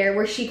magic there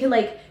where she can,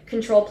 like,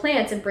 control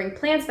plants and bring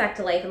plants back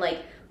to life and, like,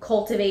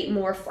 cultivate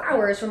more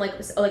flowers from like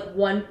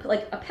one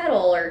like a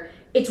petal, or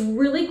it's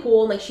really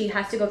cool. And like she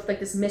has to go through like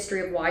this mystery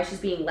of why she's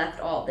being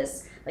left all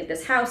this like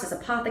this house, this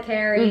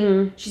apothecary.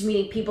 Mm-hmm. She's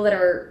meeting people that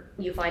are,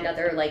 you find out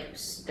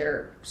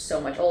they're so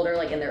much older,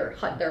 like, and they're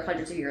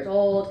hundreds of years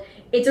old.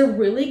 It's a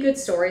really good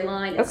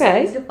storyline. It's so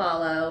easy to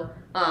follow.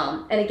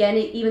 And again,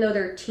 even though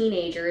they're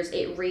teenagers,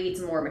 it reads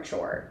more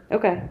mature.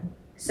 Okay.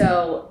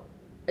 So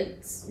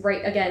it's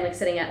right again, like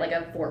sitting at like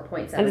a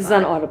 4.7. And it's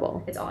on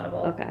Audible. It's Audible.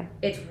 Okay.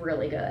 It's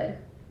really good.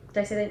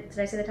 Did I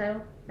say the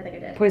title? I think I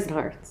did. Poison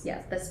Hearts.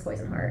 Yes, this is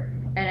Poison Heart,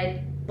 and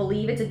I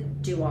believe it's a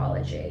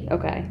duology.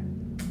 Okay.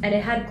 And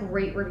it had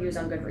great reviews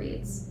on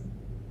Goodreads.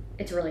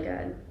 It's really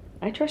good.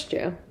 I trust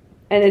you.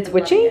 And it's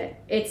witchy?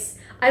 It's,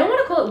 I don't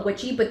want to call it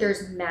witchy, but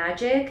there's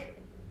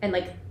magic and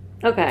like,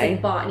 okay. it's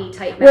like botany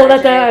type magic. Well,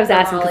 that's what I was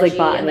asking, because like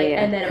botany,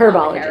 and then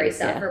herbology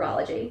stuff, yeah.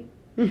 Herbology.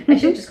 I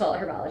should just call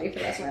it herbology for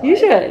the rest of my life. You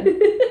should.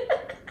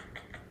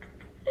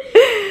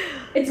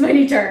 It's my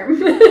new term.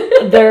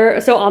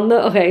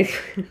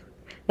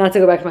 Not to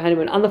go back to my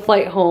honeymoon. On the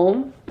flight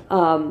home,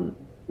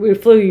 we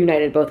flew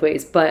United both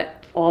ways,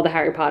 but all the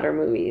Harry Potter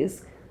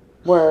movies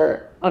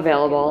were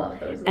available.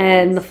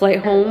 And the flight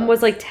home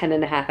was like 10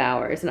 and a half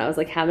hours. And I was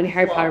like, how many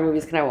Harry Potter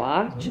movies can I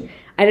watch?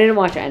 I didn't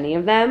watch any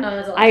of them.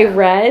 I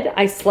read,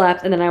 I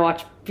slept, and then I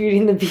watched Beauty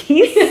and the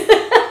Beast.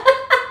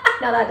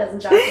 Now that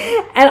doesn't shock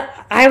me. And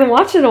I haven't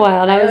watched it in a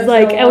while. And I was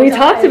like, and we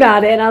talked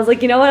about it. And I was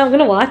like, you know what? I'm going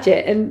to watch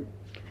it. And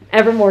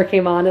Evermore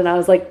came on. And I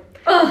was like,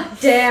 oh,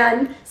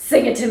 Dan,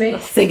 sing it to me.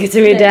 Sing it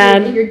to me,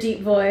 Dan. In your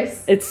deep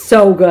voice. It's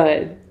so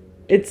good.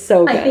 It's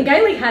so good. I think I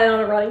like had it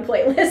on a running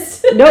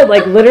playlist. No,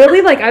 like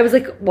literally, like I was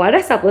like, why did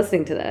I stop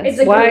listening to this?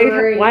 It's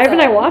why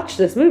haven't I watched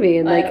this movie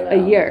in like a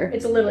year?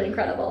 It's literally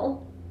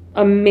incredible.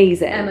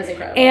 Amazing. Emma's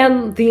incredible.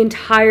 And the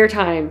entire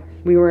time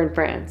we were in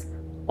France,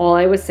 all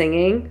I was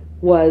singing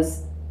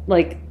was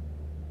like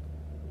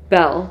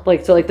Belle,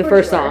 like so like the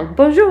first song,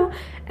 Bonjour,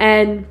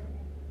 and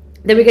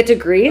then we get to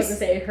Greece. I was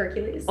gonna say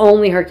Hercules.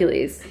 Only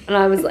Hercules. And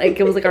I was like,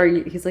 it was like,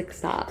 he's like,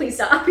 stop. Please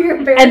stop. You're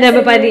embarrassing. And then,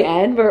 but by the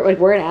end,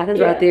 we're in Athens,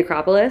 we're at the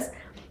Acropolis,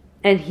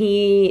 and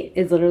he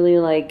is literally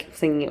like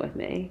singing it with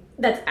me.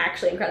 That's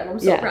actually incredible. I'm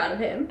so proud of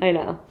him. I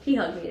know. He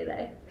hugged me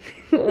today.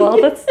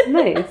 Well, that's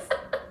nice.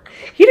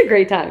 He had a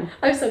great time.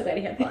 I'm so glad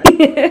he had fun.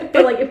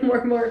 But like, more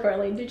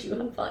importantly, did you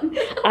have fun?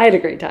 I had a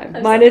great time.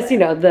 Minus, you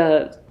know,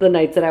 the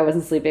nights that I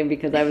wasn't sleeping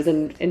because I was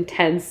in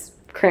intense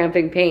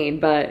cramping pain,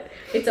 but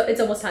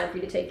it's almost time for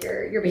you to take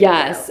your baby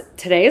yes out.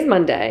 Today is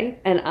Monday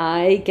and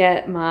I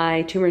get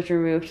my tumors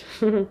removed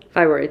 5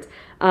 words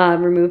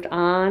removed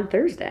on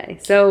Thursday.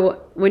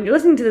 So when you're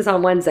listening to this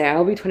on Wednesday,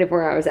 I'll be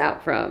 24 hours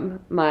out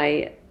from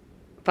my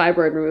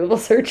fibroid removal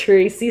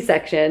surgery,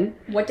 C-section.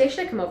 What day should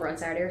I come over, on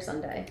Saturday or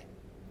Sunday?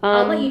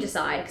 I'll let you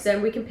decide, because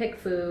then we can pick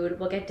food,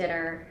 we'll get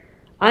dinner.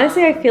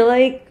 Honestly, I feel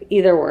like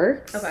either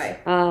works. Okay.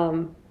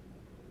 And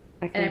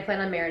I plan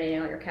on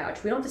marinating on your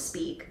couch. We don't have to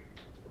speak.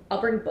 I'll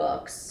bring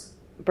books.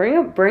 Bring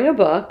a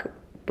book.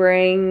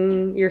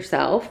 Bring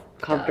yourself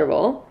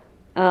comfortable.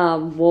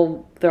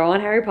 We'll throw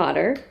on Harry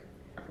Potter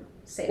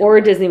or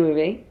a Disney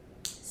movie.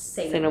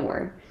 Say no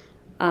more.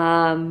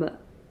 And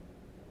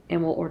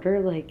we'll order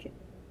like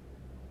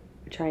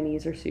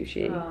Chinese or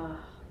sushi.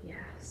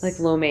 Yes. Like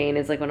lo mein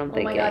is like what I'm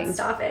thinking. Oh my god,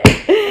 stop it!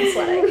 I'm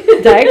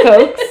sweating. Diet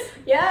Cokes.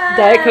 Yeah.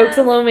 Diet Cokes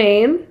and lo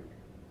mein.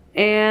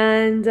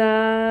 And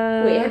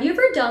wait, have you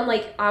ever done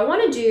like, I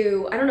want to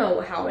do, I don't know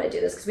how I want to do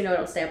this because we know I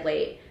don't stay up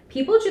late.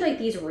 People do like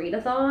these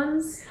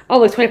readathons. Oh,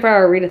 like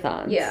 24-hour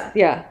readathons. Yeah.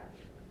 Yeah.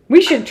 We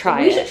should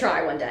try We should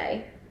try one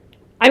day.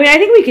 I mean, I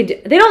think we could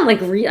do, they don't like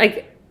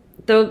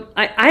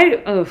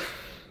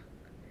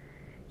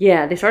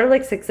yeah, they start at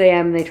like 6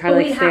 a.m. and they try to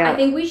like stay up. I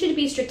think we should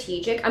be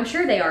strategic. I'm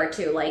sure they are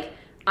too. Like,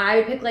 I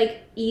would pick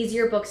like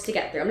easier books to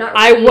get through. I'm not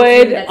I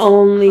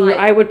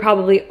would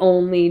probably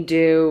only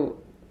do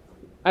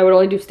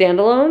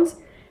standalones,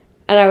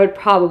 and I would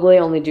probably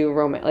only do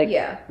romance, like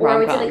or I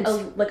would rom-coms.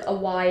 say like a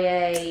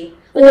YA,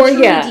 or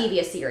a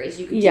Devious series.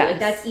 You could do like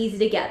that's easy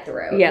to get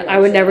through. Yeah, I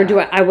would never do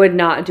it. I would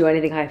not do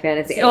anything high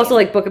fantasy. Same. Also,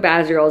 like Book of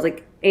Azrael is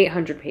like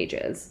 800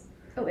 pages.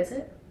 Oh, is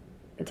it?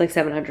 It's like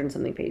 700 and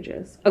something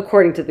pages,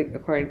 according to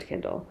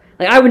Kindle.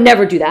 Like I would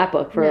never do that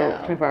book for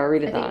a 24-hour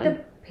readathon. I think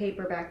the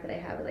paperback that I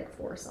have is like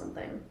 4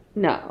 something.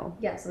 No.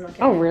 Yes, I'm not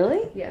kidding. Oh,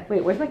 really? Yeah.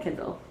 Wait, where's my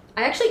Kindle?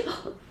 I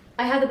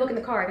had the book in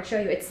the car. I could show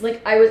you. It's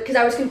like I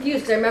was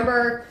confused because I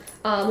remember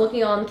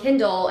looking on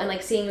Kindle and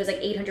like seeing it was like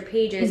 800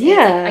 pages.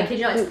 Yeah. I kid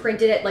you not, it's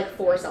printed at like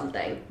 4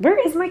 something. Where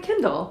is my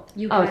Kindle?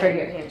 You had it in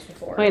your hands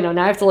before. Wait, no,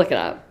 now I have to look it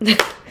up.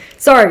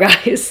 Sorry,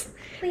 guys.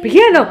 Please. But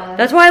yeah, no,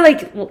 that's why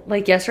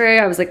like yesterday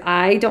I was like,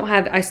 I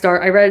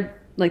read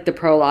like the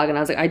prologue and I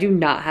was like, I do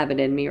not have it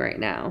in me right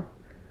now.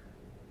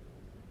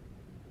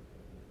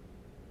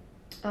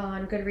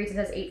 On Goodreads it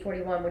says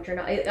 841, which are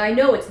not. I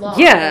know it's long.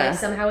 Yeah. Like,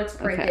 somehow it's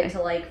printed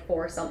to like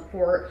 4.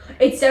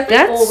 It's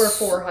definitely over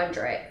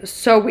 400.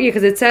 So yeah,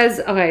 because it says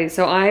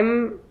so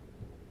I'm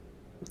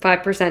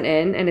 5%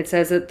 in, and it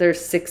says that there's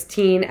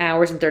 16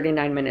 hours and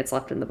 39 minutes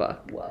left in the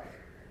book. Whoa.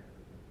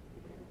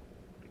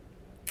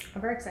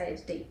 I'm very excited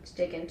to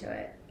dig into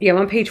it. Yeah, I'm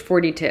on page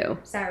 42.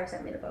 Sarah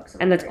sent me the book. So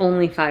and that's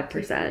only 5%.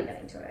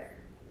 Getting to it.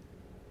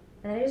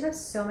 And I just have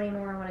so many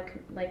more I want to,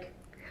 like...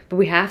 But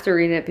we have to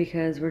read it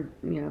because we're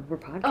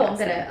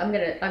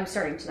podcasting. Oh, I'm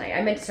starting tonight.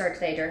 I meant to start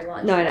today during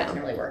lunch. No, I know. It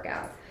didn't really work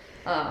out.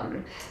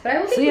 But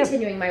I will be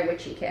continuing my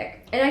witchy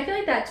kick. And I feel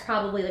like that's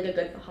probably like a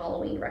good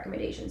Halloween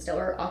recommendation still,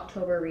 or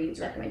October reads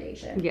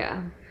recommendation.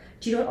 Yeah.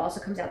 Do you know what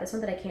also comes out this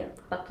month that I can't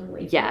fucking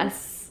wait for?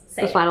 Yes.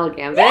 The Final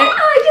Gambit. Yeah,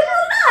 I can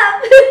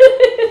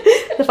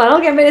look up! The Final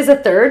Gambit is the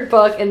third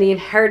book in the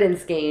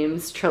Inheritance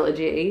Games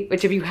trilogy,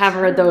 which if you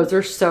haven't read those,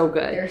 they're so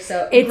good.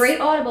 It's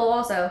great Audible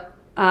also.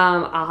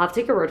 I'll have to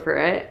take your word for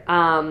it.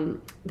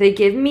 They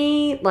give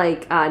me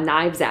like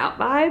Knives Out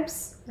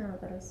vibes. I don't know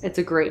what that is. It's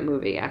a great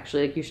movie,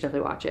 actually. Like, you should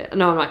definitely watch it.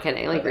 No, I'm not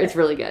kidding. Like, It's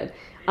really good.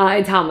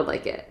 And Tom would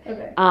like it.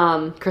 Okay.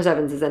 Chris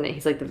Evans is in it.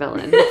 He's like the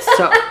villain.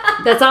 So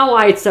that's not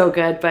why it's so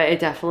good, but it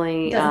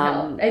definitely doesn't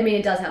help. I mean,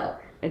 it does help.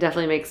 It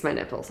definitely makes my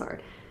nipples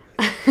hard.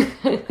 We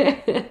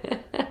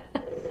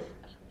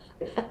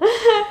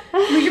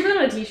should put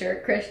on a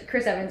t-shirt.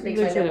 Chris Evans makes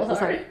my nipples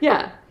hard.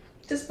 Yeah.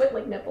 Just put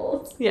like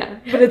nipples. Yeah.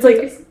 But it's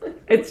like,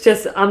 it's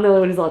just, I'm the only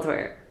one who's allowed to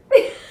wear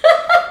it.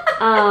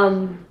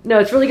 No,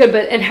 it's really good,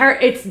 but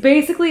it's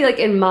basically like,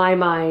 in my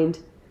mind,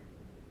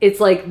 it's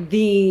like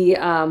the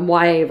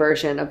YA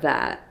version of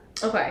that.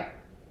 Okay.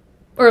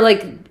 Or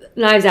like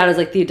Knives Out is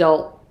like the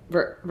adult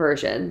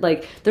version.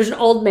 Like, there's an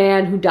old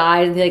man who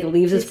dies and he like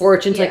leaves his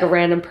fortune to like a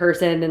random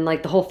person, and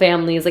like the whole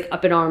family is like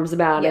up in arms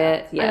about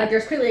it. Yeah. And like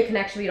there's clearly a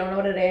connection, but you don't know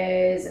what it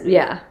is. And...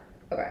 Yeah.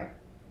 Okay.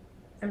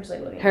 I'm just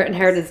like looking at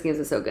Inheritance Games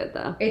is so good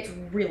though. It's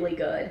really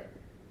good.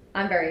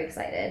 I'm very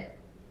excited.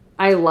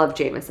 I love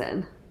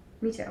Jameson.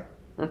 Me too.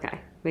 Okay.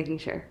 Making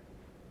sure.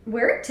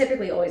 We're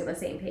typically always on the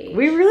same page.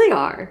 We really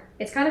are.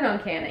 It's kind of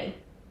uncanny.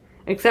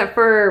 Except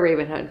for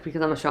Ravenhood,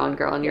 because I'm a Sean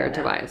girl and you're a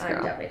Tobias girl.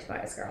 I'm definitely a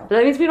Tobias girl. But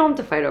that means we don't have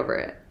to fight over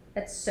it.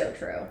 That's so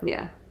true.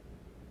 Yeah.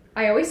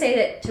 I always say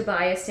that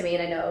Tobias to me,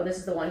 and I know this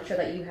is the one show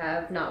that you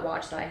have not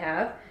watched that I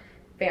have,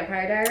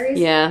 Vampire Diaries.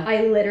 Yeah.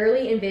 I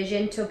literally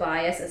envision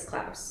Tobias as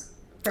Klaus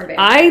from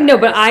Vampire I know,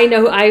 Diaries. but I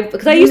know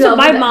because I used to.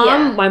 My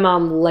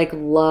mom like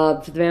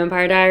loved the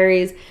Vampire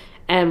Diaries.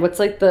 And what's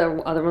like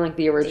the other one, like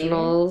the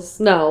originals?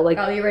 Demon? No, like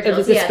the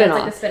originals. It was That's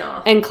like the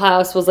spin-off. And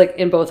Klaus was like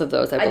in both of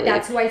those, I believe.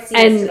 That's who I see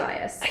as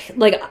Tobias.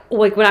 Like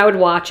when I would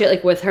watch it,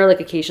 like with her,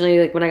 like occasionally,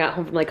 like when I got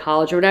home from like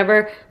college or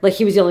whatever, like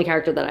he was the only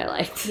character that I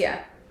liked.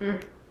 Yeah,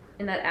 and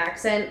that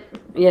accent.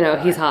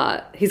 He's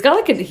hot. He's got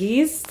like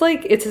he's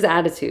like it's his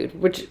attitude,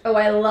 which. Oh,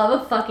 I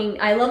love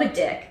a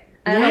dick.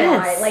 I don't know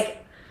why.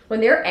 Like when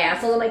they're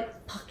assholes, I'm like.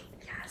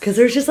 Because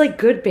there's just, like,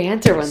 good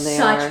banter when they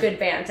are. Such good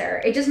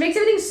banter. It just makes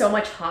everything so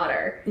much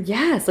hotter.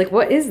 Yes. Like,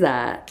 what is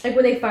that? Like,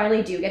 when they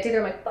finally do get together,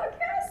 I'm like, fuck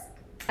yes.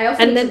 I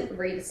also need to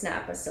read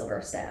Snap a Silver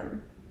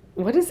Stem.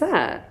 What is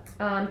that?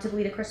 To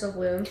Bleed a Crystal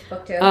Bloom,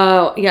 book 2.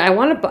 Oh, yeah. I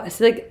want to buy...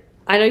 So, like,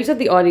 I know you said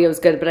the audio is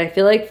good, but I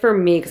feel like for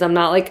me, because I'm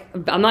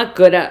not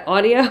good at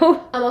audio.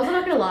 I'm also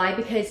not going to lie,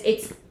 because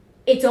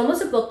it's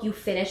almost a book you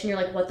finish and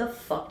you're like, what the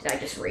fuck did I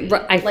just read?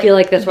 I feel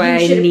like that's why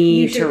I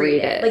need to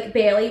read it. Like,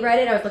 Bailey read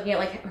it. I was looking at,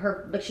 like,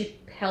 her... Like, she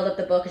held up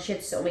the book and she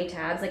had so many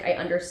tabs. Like, I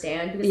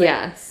understand. Because,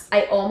 like,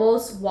 I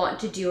almost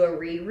want to do a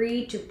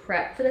reread to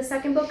prep for the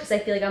second book because I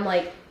feel like I'm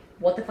like,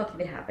 what the fuck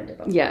even happened to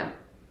book 1? Yeah.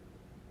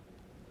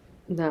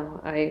 No,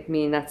 I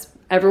mean, that's...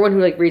 Everyone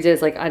who, like, reads it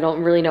is like, I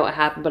don't really know what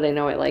happened, but I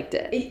know I liked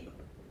it.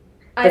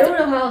 I don't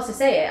know how else to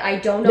say it. I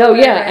don't know. No,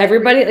 yeah,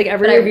 everybody, like,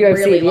 every review I've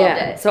seen,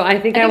 it. So I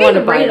think I want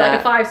to buy that. Like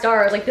a 5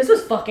 stars. Like, this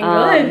was fucking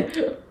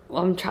good.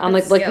 I'm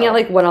like looking at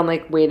like what I'm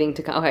like waiting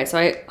to come. Okay,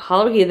 so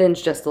Hollow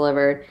Heathens just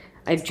delivered.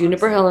 I have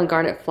Juniper Hill and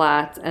Garnet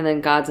Flats, and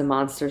then Gods and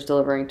Monsters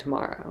delivering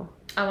tomorrow.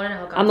 I want to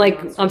know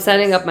how I'm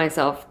setting up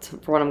myself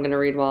for what I'm going to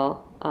read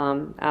while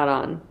out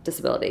on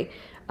disability.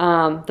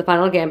 The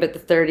Final Gambit, the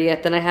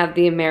 30th. Then I have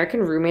The American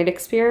Roommate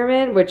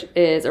Experiment, which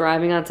is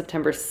arriving on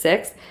September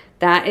 6th.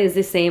 That is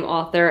the same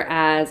author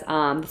as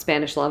The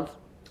Spanish Love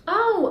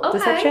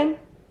Deception.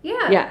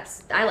 Yeah.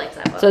 Yes. I liked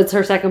that book. So it's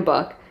her second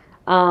book.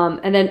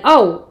 And then,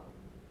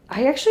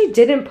 I actually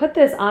didn't put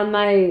this on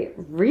my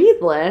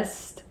read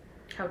list.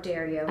 How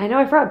dare you? I know,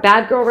 I forgot.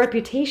 Bad Girl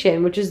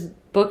Reputation, which is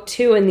book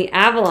 2 in the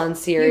Avalon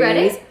series. You read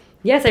it?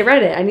 Yes, I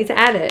read it. I need to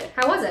add it.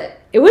 How was it?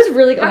 It was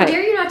really good. How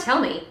dare you not tell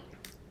me?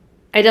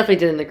 I definitely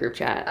did in the group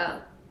chat.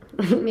 Oh.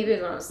 Maybe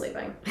it was when I was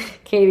sleeping.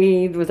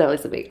 Katie was definitely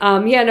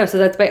sleeping. So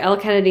that's by Elle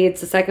Kennedy.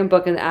 It's the second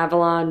book in the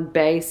Avalon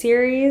Bay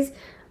series.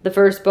 The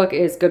first book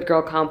is Good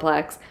Girl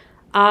Complex.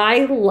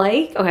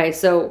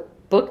 So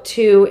book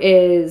 2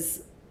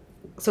 is...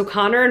 So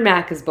Connor and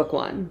Mac is book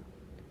 1.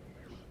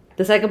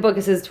 The second book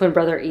is his twin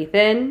brother,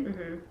 Ethan.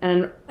 Mm-hmm.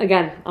 And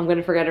again, I'm going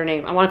to forget her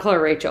name. I want to call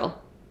her Rachel.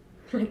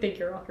 I think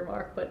you're off your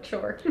mark, but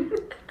sure.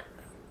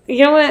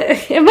 You know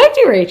what? It might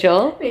be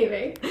Rachel.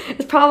 Maybe.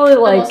 It's probably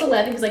like... I'm also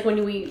laughing because like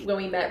when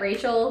we met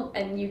Rachel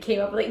and you came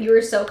up with you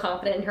were so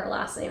confident in her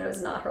last name. It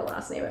was not her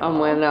last name at all.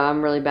 No,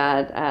 I'm really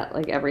bad at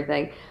like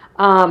everything.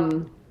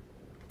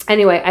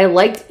 Anyway, I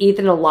liked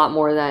Ethan a lot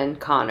more than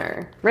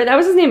Connor. Right? That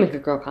was his name in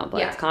Good Girl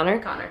Complex. Yeah, Connor?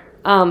 Connor.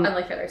 I'm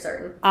like fairly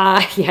certain.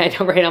 Yeah, I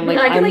know, right? I'm like,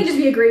 I can just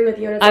be agreeing with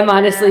you. And it's I'm like,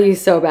 honestly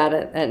so bad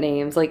at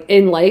names, like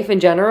in life in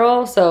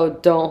general. So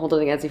don't hold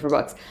it against me for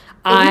books.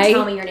 If you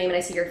tell me your name and I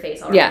see your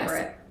face, I'll remember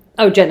it.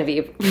 Oh,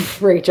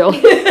 Genevieve, Rachel,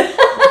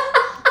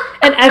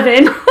 and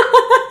Evan.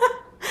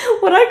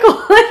 What I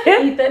call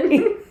him?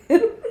 Ethan.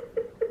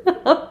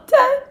 I'm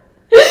dead.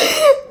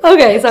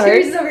 Okay,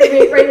 sorry. Teresa's over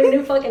here writing a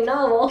new fucking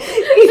novel.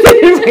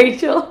 Ethan and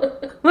Rachel,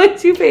 my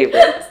two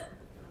favorites.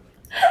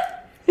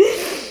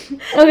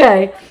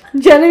 Okay,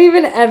 Genevieve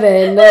and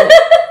Evan. Way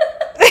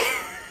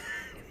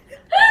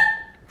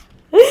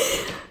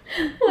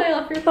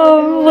off your fucking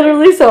Oh,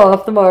 literally so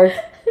off the mark.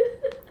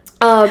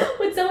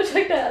 With so much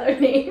like that other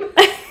name.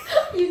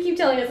 You keep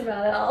telling us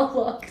about it. I'll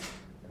look.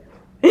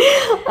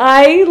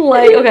 I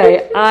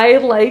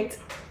liked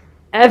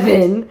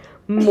Evan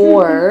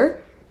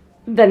more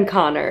than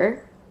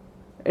Connor.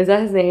 Is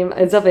that his name?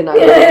 It's definitely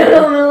not. I'm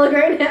gonna look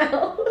right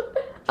now.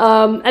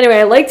 Anyway,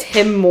 I liked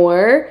him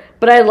more,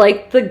 but I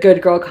liked the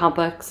good girl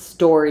complex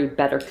story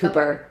better.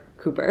 Cooper.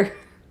 Cooper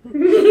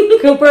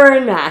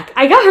and Mac.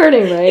 I got her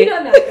name right. You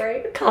got Mac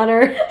right.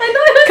 Connor.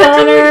 I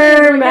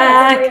Connor,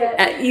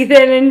 Mac,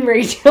 Ethan, and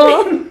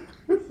Rachel.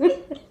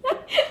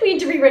 We need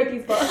to rewrite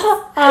these books.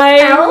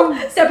 Al,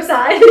 step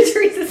aside.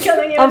 Teresa's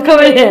coming in. I'm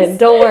coming in.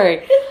 Don't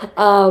worry.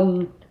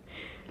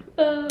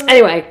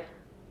 Anyway,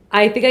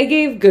 I think I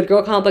gave Good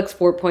Girl Complex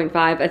 4.5.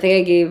 I think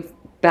I gave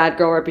Bad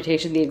Girl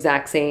Reputation the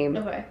exact same.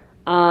 Okay.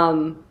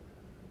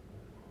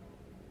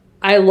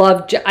 I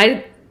love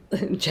Jen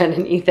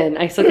and Ethan.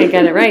 I still can't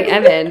get it right.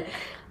 Evan.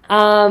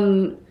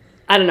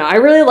 I don't know. I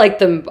really liked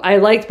them. I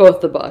liked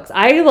both the books.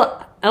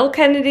 Elle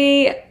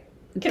Kennedy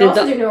Can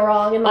also do no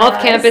wrong in my Off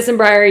eyes. Campus and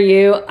Briar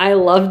U. I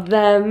loved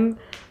them.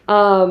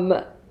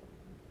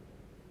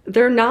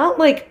 They're not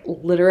like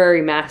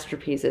literary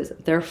masterpieces.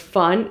 They're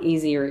fun,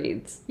 easy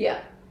reads. Yeah,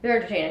 they're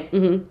entertaining.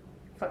 Mm-hmm.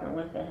 Fucking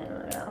with the hand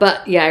right now.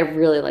 But yeah, I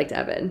really liked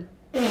Evan.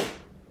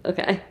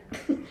 Okay,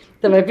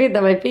 that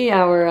might be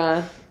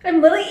our.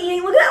 I'm literally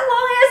eating. Look at that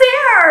long ass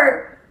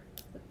hair.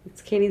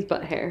 It's Katie's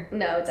butt hair.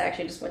 No, it's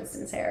actually just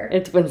Winston's hair.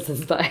 It's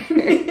Winston's butt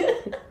hair.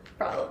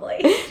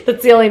 Probably.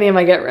 That's the only name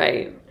I get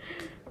right.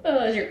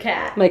 Oh, it's your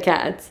cat. My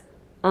cats.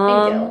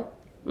 And Gil.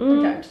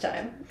 From time to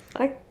time.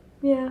 I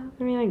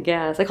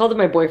guess. I called him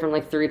my boyfriend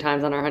like 3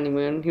 times on our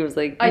honeymoon. He was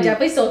like... I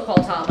definitely still call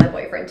Tom my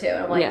boyfriend too.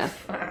 And I'm like,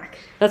 fuck.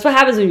 That's what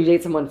happens when you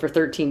date someone for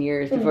 13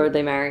 years before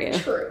they marry you.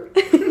 True.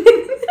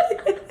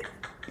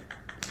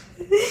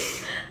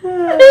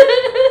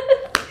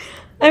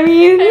 I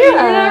mean, You're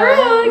not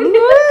wrong.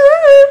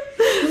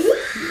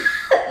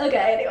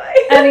 Okay,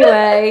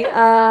 anyway,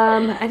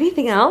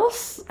 anything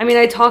else? I mean,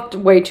 I talked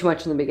way too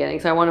much in the beginning,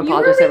 so I want to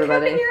apologize to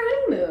everybody. You were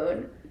recapping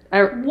your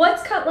honeymoon.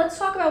 Let's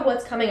talk about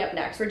what's coming up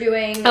next. We're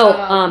doing...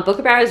 Book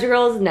of Barrows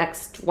Girls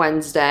next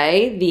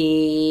Wednesday,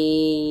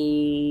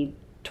 the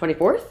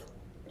 24th?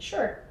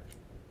 Sure.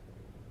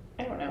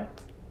 I don't know.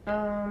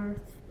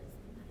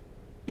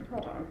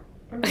 Hold on.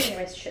 I'm getting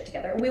my shit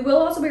together. We will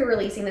also be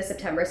releasing the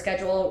September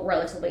schedule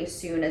relatively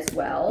soon as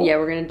well. Yeah,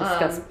 we're going to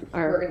discuss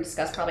We're going to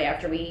discuss probably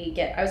after we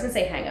get... I was going to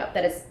say hang up.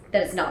 That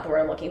is not the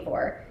word I'm looking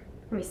for.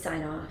 Let me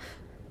sign off.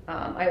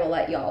 I will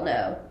let y'all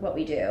know what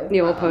we do.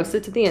 Yeah, we'll post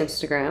it to the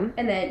Instagram.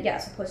 And then,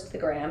 yes, we'll post it to the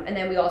gram. And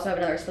then we also have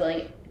another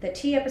Spilling the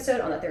Tea episode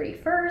on the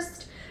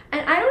 31st.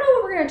 And I don't know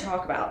what we're going to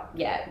talk about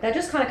yet. That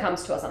just kind of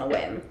comes to us on a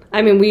whim.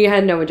 I mean, we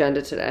had no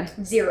agenda today.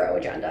 Zero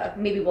agenda.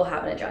 Maybe we'll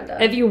have an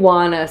agenda. If you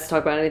want us to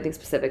talk about anything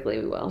specifically,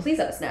 we will. Please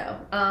let us know.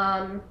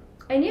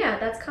 And yeah,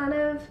 that's kind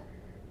of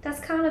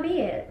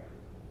it.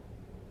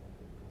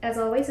 As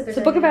always, if there's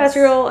Book of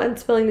Azrael and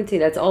Spilling the Tea.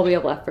 That's all we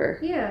have left for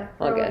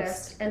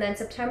August. And then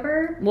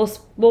September.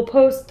 We'll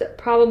post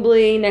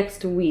probably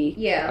next week.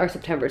 Yeah. Our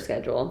September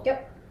schedule.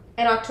 Yep.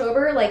 And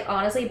October, like,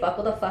 honestly,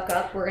 buckle the fuck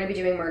up. We're going to be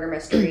doing murder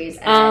mysteries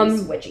and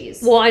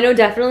witchies. Well, I know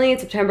definitely in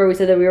September we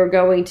said that we were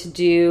going to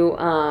do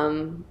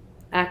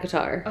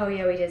ACOTAR. Oh,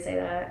 yeah, we did say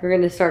that. We're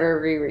going to start our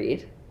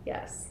reread.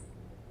 Yes.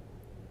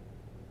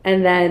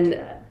 And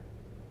then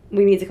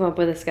we need to come up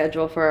with a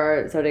schedule for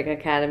our Zodiac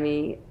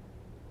Academy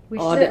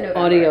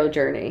audio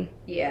journey.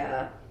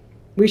 Yeah.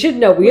 We should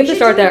know. We have to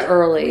start that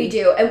early. We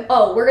do. And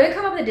we're going to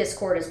come up with a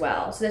Discord as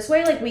well. So this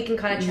way, like, we can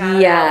kind of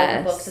chat about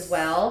the books as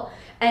well.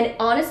 And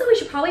honestly, we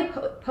should probably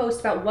post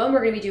about when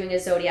we're going to be doing a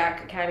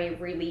Zodiac Academy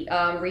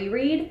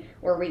reread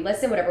or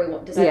re-listen, whatever we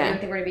want. Decide. I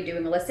think we're going to be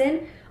doing a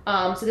listen.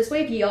 So this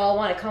way, if y'all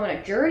want to come on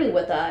a journey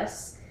with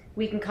us,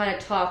 we can kind of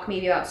talk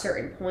maybe about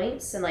certain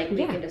points and, like,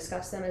 we can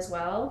discuss them as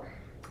well.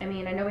 I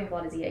mean, I know we have a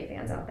lot of ZA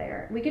fans out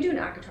there. We could do an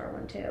ACOTAR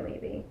one too,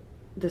 maybe.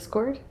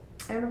 Discord?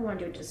 I don't want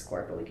to do a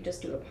Discord, but we could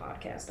just do a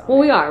podcast on it. Well,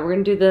 we are. We're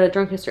going to do the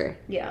drunk history.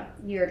 Yeah.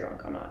 You're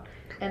drunk. I'm not.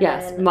 And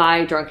yes,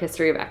 my drunk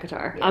history of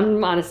ACOTAR. Yeah.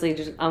 I'm honestly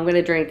I'm going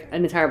to drink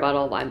an entire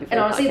bottle of wine before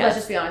the honestly, podcast. let's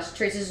just be honest.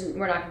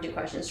 We're not going to do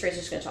questions. Teresa's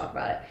just going to talk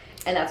about it.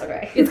 And that's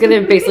okay. It's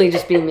going to basically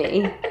just be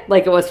me,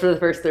 like it was for the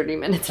first 30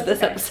 minutes of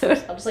this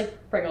episode. I'll just,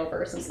 like, bring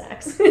over some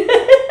snacks.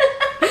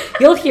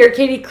 You'll hear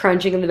Katie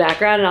crunching in the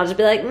background, and I'll just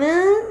be like,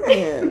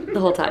 the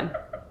whole time.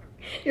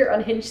 Your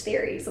unhinged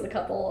theories with a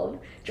couple of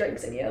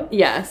drinks in you.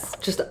 Yes,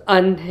 just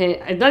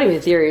unhinged. Not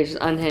even theories,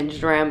 just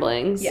unhinged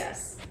ramblings.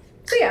 Yes.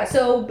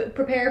 So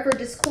prepare for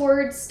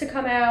Discords to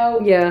come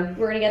out. Yeah.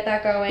 We're gonna get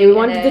that going. Yeah, we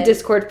wanted the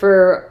Discord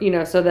for,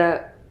 so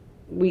that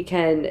we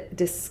can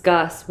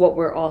discuss what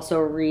we're also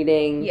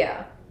reading.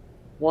 Yeah.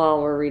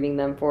 While we're reading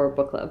them for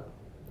book club.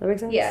 That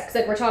makes sense? Yeah,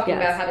 because we're talking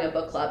about having a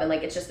book club, and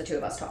it's just the two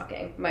of us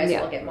talking. Might as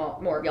well get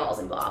more of y'all's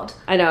involved.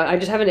 I know. I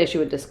just have an issue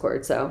with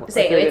Discord, so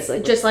same. It's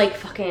just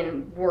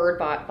fucking word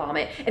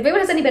vomit. If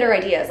anyone has any better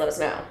ideas, let us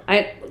know.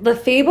 The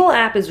Fable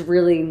app is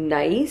really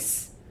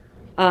nice,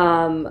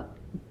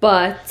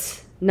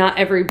 but not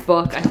every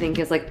book I think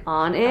is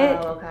on it.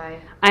 Oh, okay.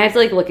 I have to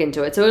look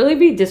into it. So it'll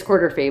be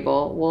Discord or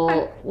Fable.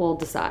 We'll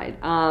decide.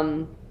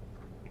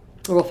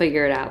 We'll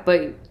figure it out,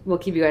 but we'll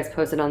keep you guys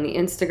posted on the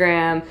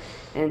Instagram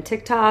and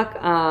TikTok.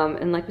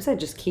 And like we said,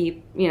 just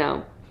keep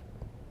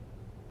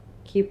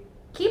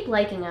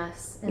liking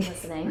us and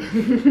listening.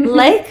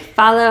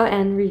 Follow,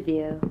 and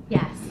review.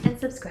 Yes, and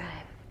subscribe.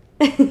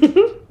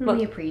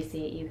 We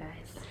appreciate you guys.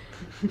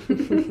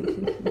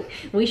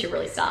 We should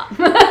really stop.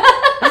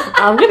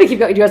 I'm gonna keep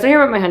going. Do you guys want to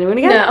hear about my honeymoon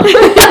again? No.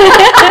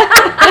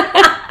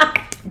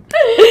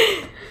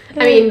 I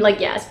mean,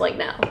 yes, but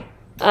no.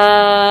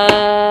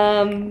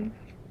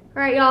 All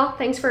right, y'all.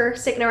 Thanks for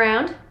sticking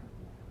around.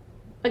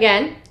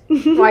 Again.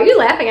 Why are you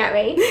laughing at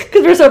me?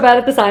 Because we're so bad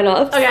at the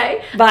sign-offs.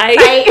 Okay. Bye.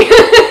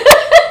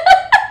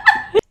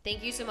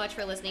 Thank you so much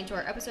for listening to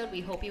our episode.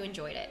 We hope you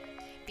enjoyed it.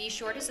 Be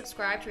sure to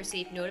subscribe to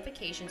receive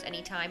notifications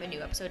anytime a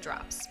new episode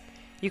drops.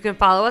 You can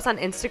follow us on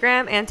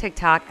Instagram and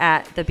TikTok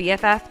at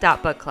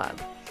thebff.bookclub.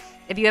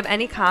 If you have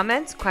any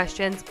comments,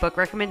 questions, book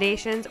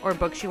recommendations, or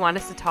books you want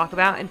us to talk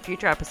about in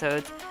future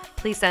episodes,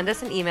 please send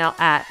us an email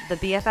at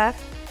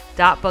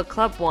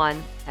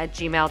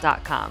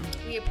thebff.bookclub1@gmail.com.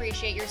 We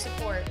appreciate your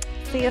support.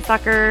 See ya,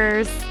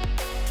 suckers.